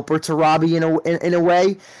and a helper to Robbie in a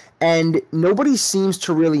way. And nobody seems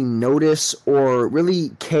to really notice or really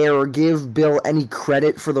care or give Bill any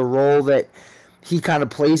credit for the role that he kind of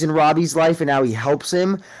plays in Robbie's life and how he helps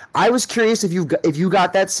him. I was curious if you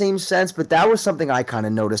got that same sense, but that was something I kind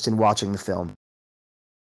of noticed in watching the film.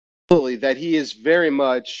 Absolutely, that he is very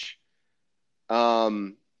much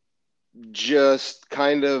um, just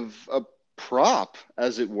kind of a prop,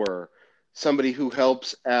 as it were, somebody who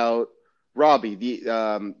helps out Robbie.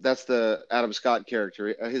 That's the Adam Scott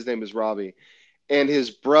character. His name is Robbie, and his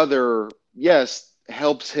brother, yes,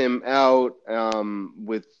 helps him out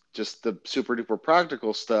with just the super duper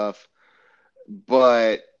practical stuff,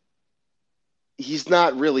 but he's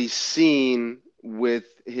not really seen with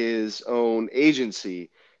his own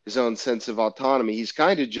agency, his own sense of autonomy. He's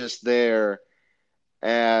kind of just there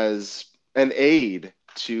as an aid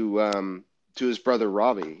to his brother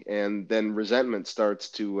Robbie, and then resentment starts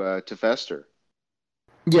to fester.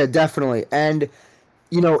 Yeah, definitely. And,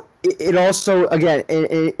 it also, again,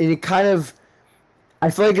 it kind of, I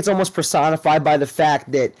feel like it's almost personified by the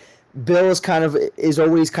fact that Bill is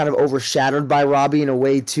always kind of overshadowed by Robbie in a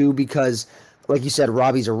way too, because like you said,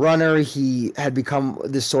 Robbie's a runner. He had become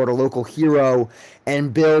this sort of local hero,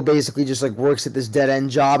 and Bill basically just like works at this dead end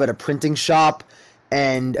job at a printing shop.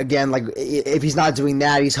 And again, like if he's not doing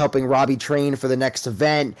that, he's helping Robbie train for the next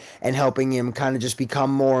event and helping him kind of just become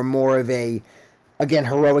more and more of a, again,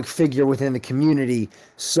 heroic figure within the community.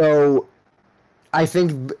 So I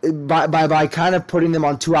think by kind of putting them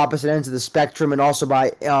on two opposite ends of the spectrum, and also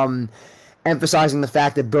by emphasizing the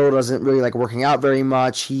fact that Bill doesn't really like working out very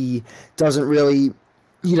much, doesn't really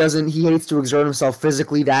he hates to exert himself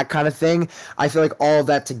physically, that kind of thing. I feel like all of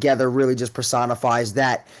that together really just personifies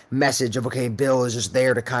that message of, okay, Bill is just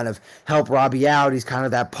there to kind of help Robbie out. He's kind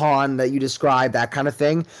of that pawn that you described, that kind of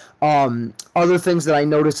thing. Other things that I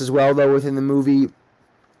noticed as well though within the movie,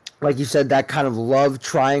 like you said, that kind of love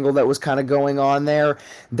triangle that was kind of going on there.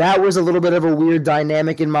 That was a little bit of a weird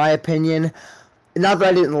dynamic, in my opinion. Not that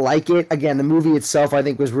I didn't like it. Again, the movie itself, I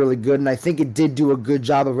think, was really good, and I think it did do a good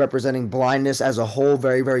job of representing blindness as a whole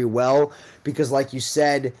very, very well. Because, like you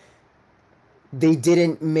said, they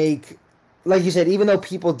didn't make, like you said, even though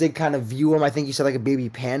people did kind of view him, I think you said like a baby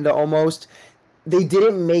panda almost. They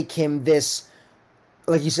didn't make him this,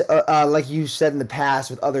 like you said in the past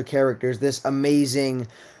with other characters, this amazing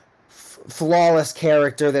flawless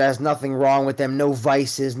character that has nothing wrong with them, no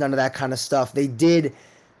vices, none of that kind of stuff. They didn't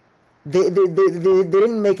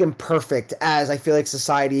make him perfect, as I feel like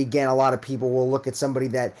society, again, a lot of people will look at somebody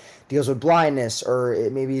that deals with blindness or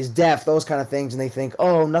maybe is deaf, those kind of things, and they think,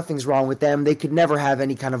 oh, nothing's wrong with them. They could never have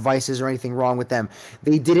any kind of vices or anything wrong with them.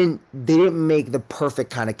 They didn't make the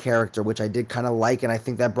perfect kind of character, which I did kind of like, and I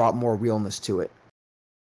think that brought more realness to it.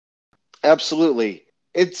 Absolutely,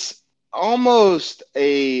 it's almost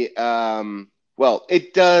a well,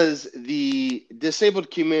 it does the disabled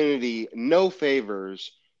community no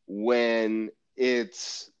favors when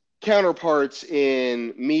its counterparts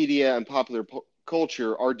in media and popular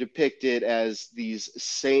culture are depicted as these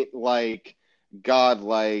saint-like,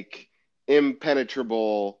 godlike,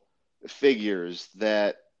 impenetrable figures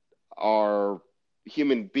that are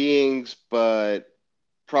human beings, but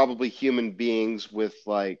probably human beings with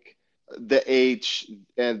like the H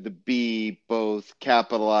and the B both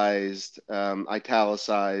capitalized,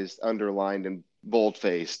 italicized, underlined, and bold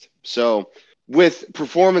faced. So, with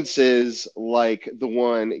performances like the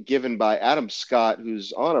one given by Adam Scott,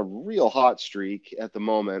 who's on a real hot streak at the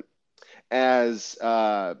moment, as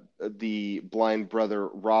the blind brother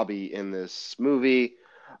Robbie in this movie,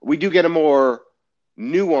 we do get a more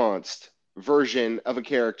nuanced version of a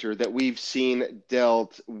character that we've seen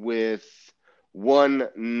dealt with one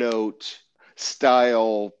note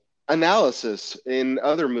style analysis in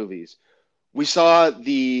other movies. We saw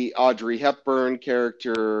the Audrey Hepburn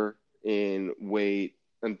character in Wait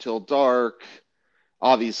Until Dark,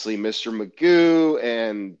 obviously Mr. Magoo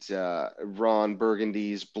and Ron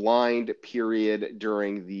Burgundy's blind period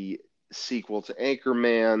during the sequel to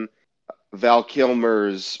Anchorman, Val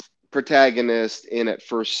Kilmer's protagonist in At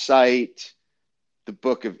First Sight, The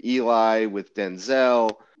Book of Eli with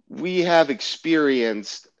Denzel. We have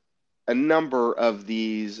experienced a number of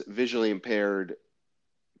these visually impaired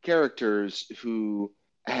characters who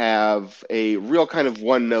have a real kind of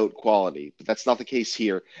one note quality, but that's not the case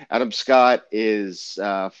here. Adam Scott is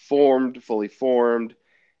formed, fully formed,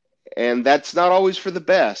 and that's not always for the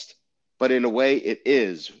best, but in a way it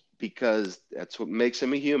is because that's what makes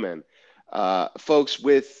him a human. Folks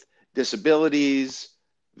with disabilities,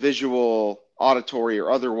 visual, auditory,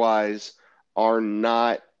 or otherwise, are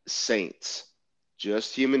not saints,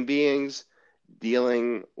 just human beings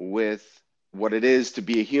dealing with what it is to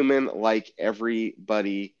be a human like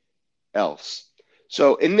everybody else.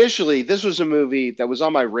 So initially, this was a movie that was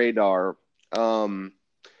on my radar.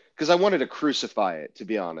 Because I wanted to crucify it, to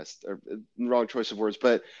be honest. Or, wrong choice of words,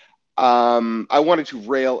 but I wanted to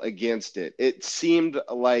rail against it. It seemed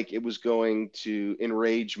like it was going to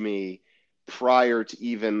enrage me prior to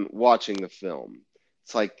even watching the film.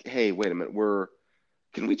 It's like, hey, wait a minute,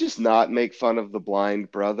 can we just not make fun of the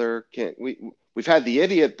blind brother? Can we? We've had the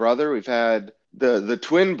idiot brother, we've had the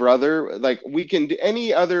twin brother. Like we can do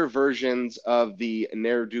any other versions of the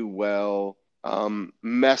ne'er do well,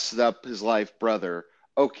 messed up his life brother.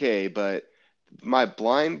 Okay, but my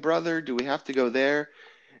blind brother, do we have to go there?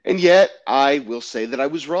 And yet, I will say that I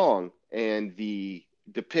was wrong, and the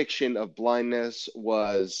depiction of blindness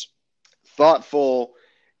was thoughtful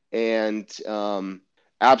and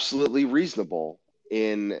absolutely reasonable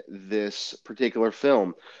in this particular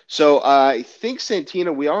film. So I think,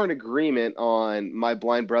 Santino, we are in agreement on My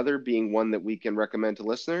Blind Brother being one that we can recommend to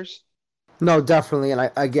listeners. No, definitely. And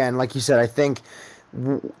again, like you said, I think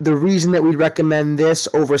the reason that we recommend this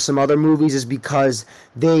over some other movies is because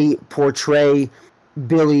they portray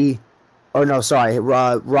Billy, or no, sorry,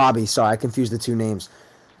 Robbie. Sorry, I confused the two names.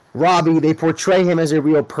 Robbie, they portray him as a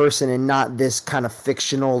real person and not this kind of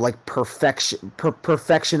fictional, like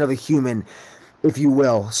perfection of a human, if you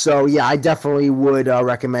will. So yeah, I definitely would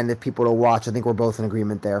recommend it people to watch. I think we're both in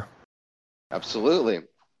agreement there. Absolutely.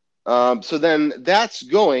 So then that's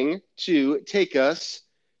going to take us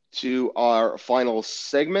to our final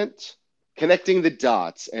segment, connecting the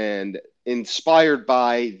dots, and inspired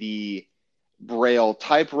by the Braille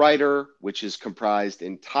typewriter, which is comprised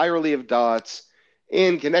entirely of dots.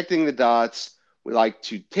 In connecting the dots, we like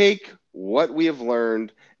to take what we have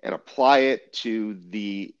learned and apply it to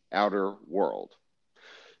the outer world.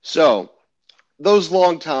 So, those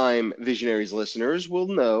longtime Visionaries listeners will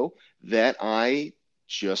know that I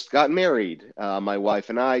just got married. My wife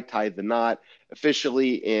and I tied the knot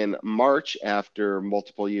officially in March after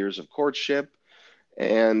multiple years of courtship.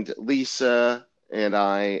 And Lisa and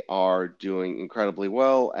I are doing incredibly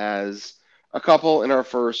well as a couple in our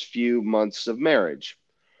first few months of marriage.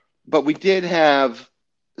 But we did have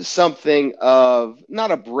something of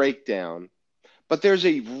not a breakdown, but there's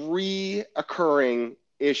a reoccurring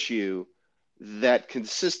issue that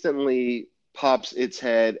consistently pops its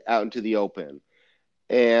head out into the open.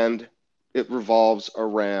 And it revolves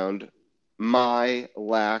around my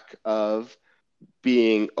lack of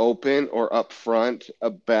being open or upfront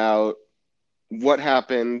about what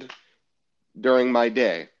happened during my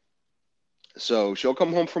day. So she'll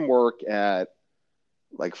come home from work at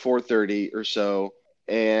like 4:30 or so,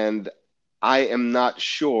 and I am not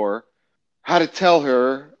sure how to tell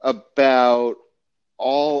her about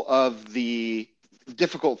all of the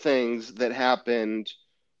difficult things that happened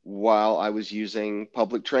while I was using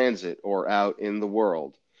public transit or out in the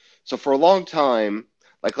world. So for a long time,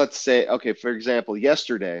 like let's say, okay, for example,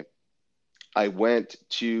 yesterday I went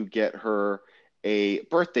to get her a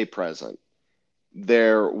birthday present.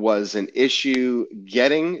 There was an issue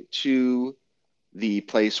getting to the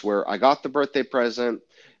place where I got the birthday present.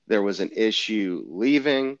 There was an issue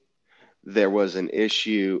leaving. There was an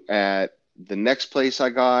issue at the next place I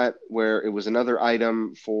got where it was another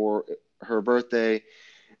item for her birthday,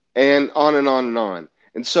 and on and on and on.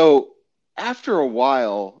 And so after a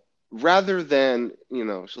while, rather than,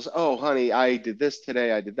 she'll say, oh, honey, I did this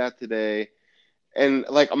today, I did that today. And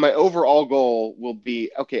like my overall goal will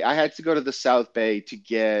be, okay, I had to go to the South Bay to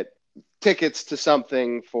get tickets to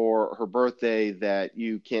something for her birthday that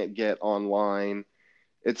you can't get online,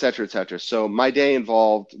 et cetera, et cetera. So my day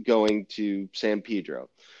involved going to San Pedro.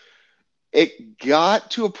 It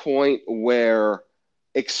got to a point where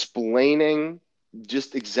explaining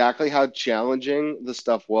just exactly how challenging the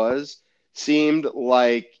stuff was seemed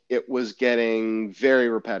like it was getting very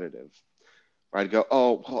repetitive. I'd go,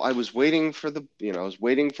 oh, well, I was waiting for the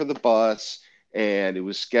bus, and it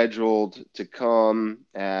was scheduled to come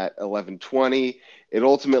at 11:20. It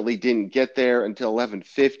ultimately didn't get there until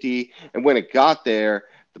 11:50, and when it got there,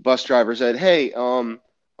 the bus driver said, "Hey,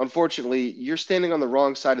 unfortunately, you're standing on the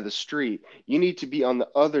wrong side of the street. You need to be on the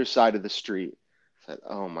other side of the street." I said,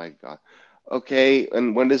 "Oh my God." Okay,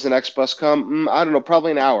 and when does the next bus come? I don't know,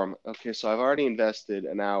 probably an hour. Okay, so I've already invested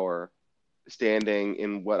an hour standing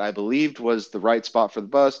in what I believed was the right spot for the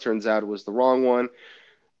bus. Turns out it was the wrong one.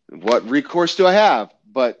 What recourse do I have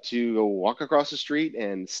but to go walk across the street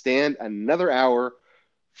and stand another hour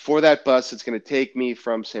for that bus that's going to take me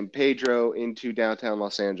from San Pedro into downtown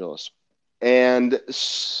Los Angeles? And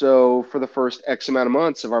so for the first X amount of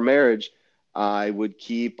months of our marriage, I would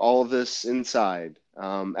keep all of this inside.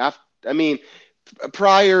 I mean,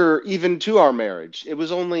 prior even to our marriage, it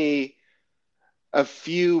was only a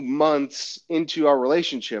few months into our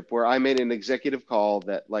relationship where I made an executive call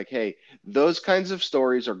that, like, hey, those kinds of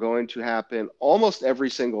stories are going to happen almost every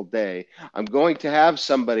single day. I'm going to have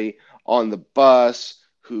somebody on the bus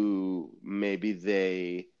who maybe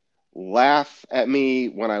they laugh at me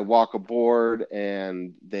when I walk aboard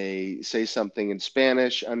and they say something in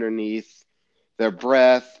Spanish underneath their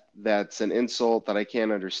breath that's an insult that I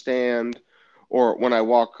can't understand. Or when I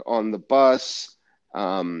walk on the bus,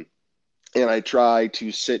 and I try to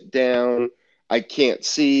sit down, I can't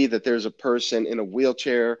see that there's a person in a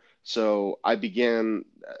wheelchair. So I begin,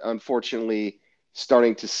 unfortunately,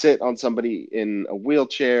 starting to sit on somebody in a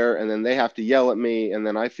wheelchair, and then they have to yell at me, and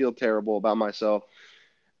then I feel terrible about myself.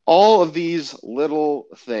 All of these little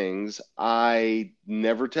things I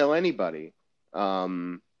never tell anybody.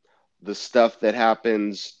 Um, the stuff that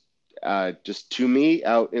happens just to me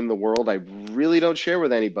out in the world, I really don't share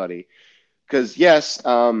with anybody. Because, yes,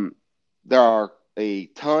 there are a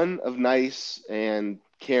ton of nice and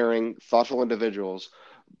caring, thoughtful individuals,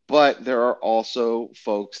 but there are also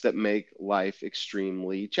folks that make life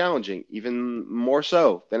extremely challenging, even more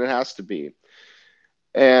so than it has to be.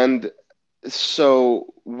 And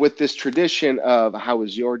so, with this tradition of how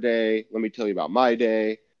was your day? Let me tell you about my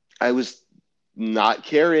day. I was not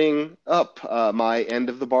carrying up my end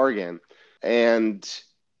of the bargain. And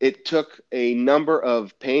it took a number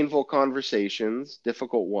of painful conversations,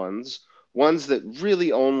 difficult ones, ones that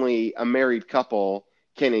really only a married couple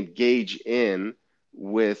can engage in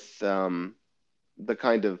with the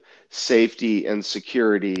kind of safety and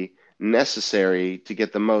security necessary to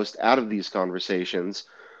get the most out of these conversations.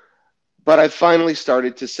 But I finally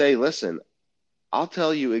started to say, listen, I'll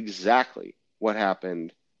tell you exactly what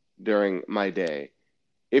happened during my day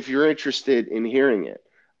if you're interested in hearing it.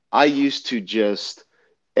 I used to just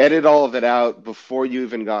edit all of it out before you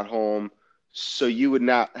even got home so you would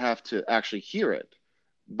not have to actually hear it.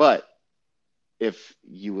 But if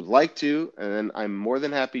you would like to, and then I'm more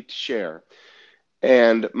than happy to share.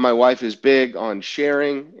 And my wife is big on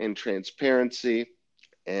sharing and transparency.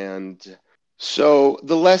 And so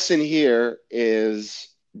the lesson here is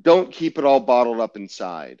don't keep it all bottled up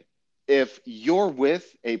inside. If you're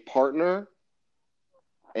with a partner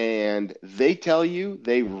and they tell you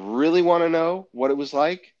they really want to know what it was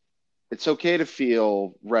like, it's okay to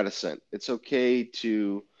feel reticent. It's okay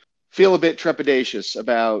to feel a bit trepidatious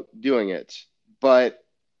about doing it. But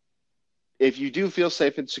if you do feel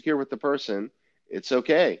safe and secure with the person, it's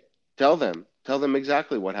okay. Tell them. Tell them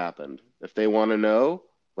exactly what happened. If they want to know,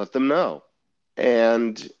 let them know.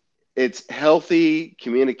 And it's healthy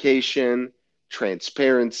communication,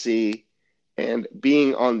 transparency, and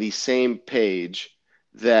being on the same page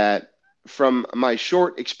that, from my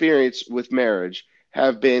short experience with marriage,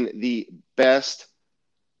 have been the best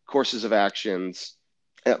courses of actions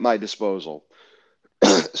at my disposal.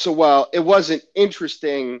 So while it wasn't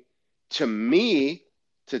interesting to me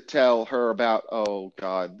to tell her about, oh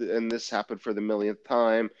God, and this happened for the millionth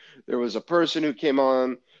time, there was a person who came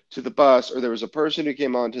on to the bus, or there was a person who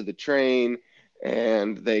came onto the train,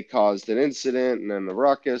 and they caused an incident and then the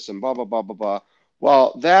ruckus and blah, blah, blah, blah, blah.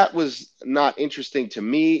 While that was not interesting to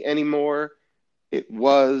me anymore, it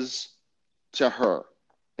was to her.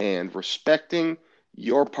 And respecting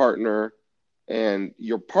your partner, and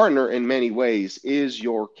your partner in many ways is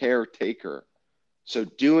your caretaker. So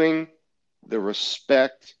doing the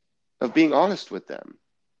respect of being honest with them.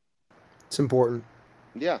 It's important.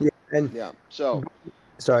 Yeah. Yeah, and Yeah. So,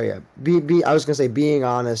 sorry, yeah. I was gonna say being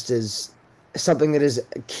honest is something that is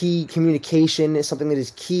key. Communication is something that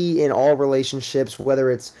is key in all relationships,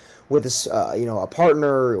 whether it's with a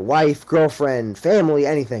partner, wife, girlfriend, family,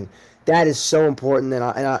 anything. That is so important, and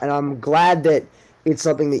I'm glad that it's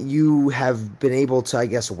something that you have been able to, I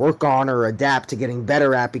guess, work on or adapt to getting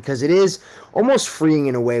better at, because it is almost freeing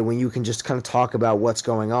in a way when you can just kind of talk about what's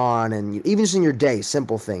going on, and even just in your day,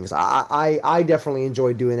 simple things. I definitely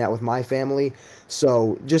enjoy doing that with my family.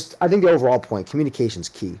 So just, I think the overall point, communication's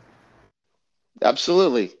key.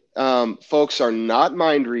 absolutely. Folks are not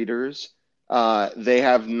mind readers. They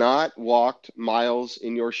have not walked miles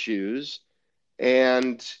in your shoes.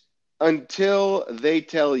 And until they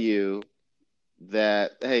tell you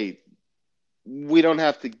that, hey, we don't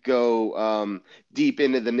have to go deep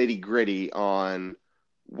into the nitty gritty on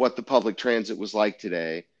what the public transit was like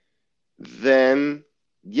today, then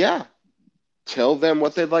yeah, tell them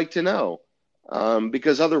what they'd like to know.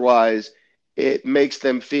 Because otherwise, it makes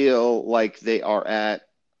them feel like they are at,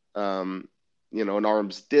 um, an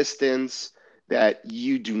arm's distance, that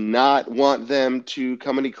you do not want them to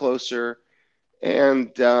come any closer,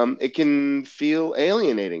 and it can feel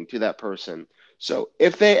alienating to that person. So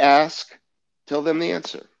if they ask, tell them the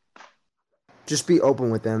answer. Just be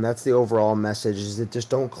open with them. That's the overall message, is that just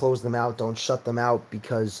don't close them out, don't shut them out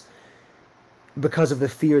because of the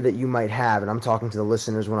fear that you might have. And I'm talking to the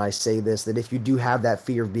listeners when I say this, that if you do have that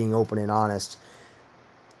fear of being open and honest,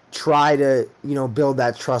 try to, build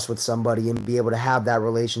that trust with somebody and be able to have that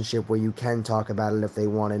relationship where you can talk about it if they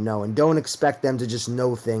want to know. And don't expect them to just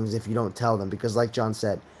know things if you don't tell them, because like John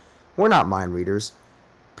said, we're not mind readers.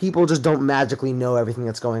 People just don't magically know everything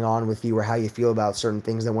that's going on with you or how you feel about certain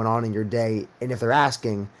things that went on in your day. And if they're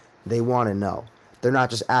asking, they want to know. They're not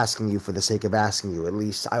just asking you for the sake of asking you. At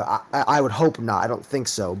least I would hope not. I don't think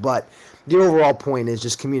so. But the overall point is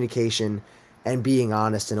just communication, and being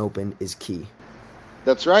honest and open is key.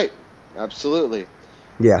 That's right. Absolutely.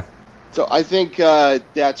 Yeah. So I think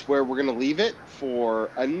that's where we're going to leave it for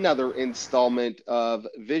another installment of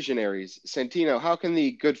Visionaries. Santino, how can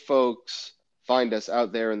the good folks find us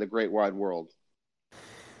out there in the great wide world?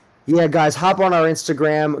 Yeah, guys, hop on our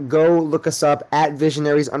Instagram. Go look us up at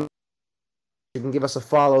Visionaries. You can give us a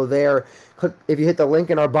follow there. If you hit the link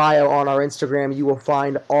in our bio on our Instagram, you will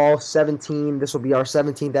find all 17. This will be our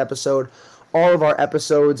 17th episode. All of our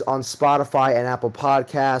episodes on Spotify and Apple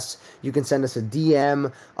Podcasts. You can send us a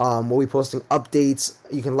DM. We'll be posting updates.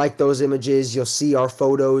 You can like those images. You'll see our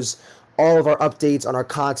photos. All of our updates on our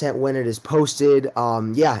content when it is posted.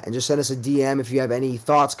 And just send us a DM if you have any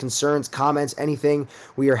thoughts, concerns, comments, anything.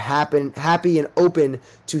 We are happy and open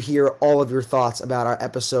to hear all of your thoughts about our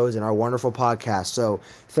episodes and our wonderful podcast. So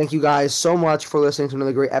thank you guys so much for listening to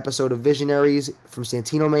another great episode of Visionaries from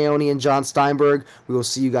Santino Maione and John Steinberg. We will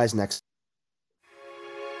see you guys next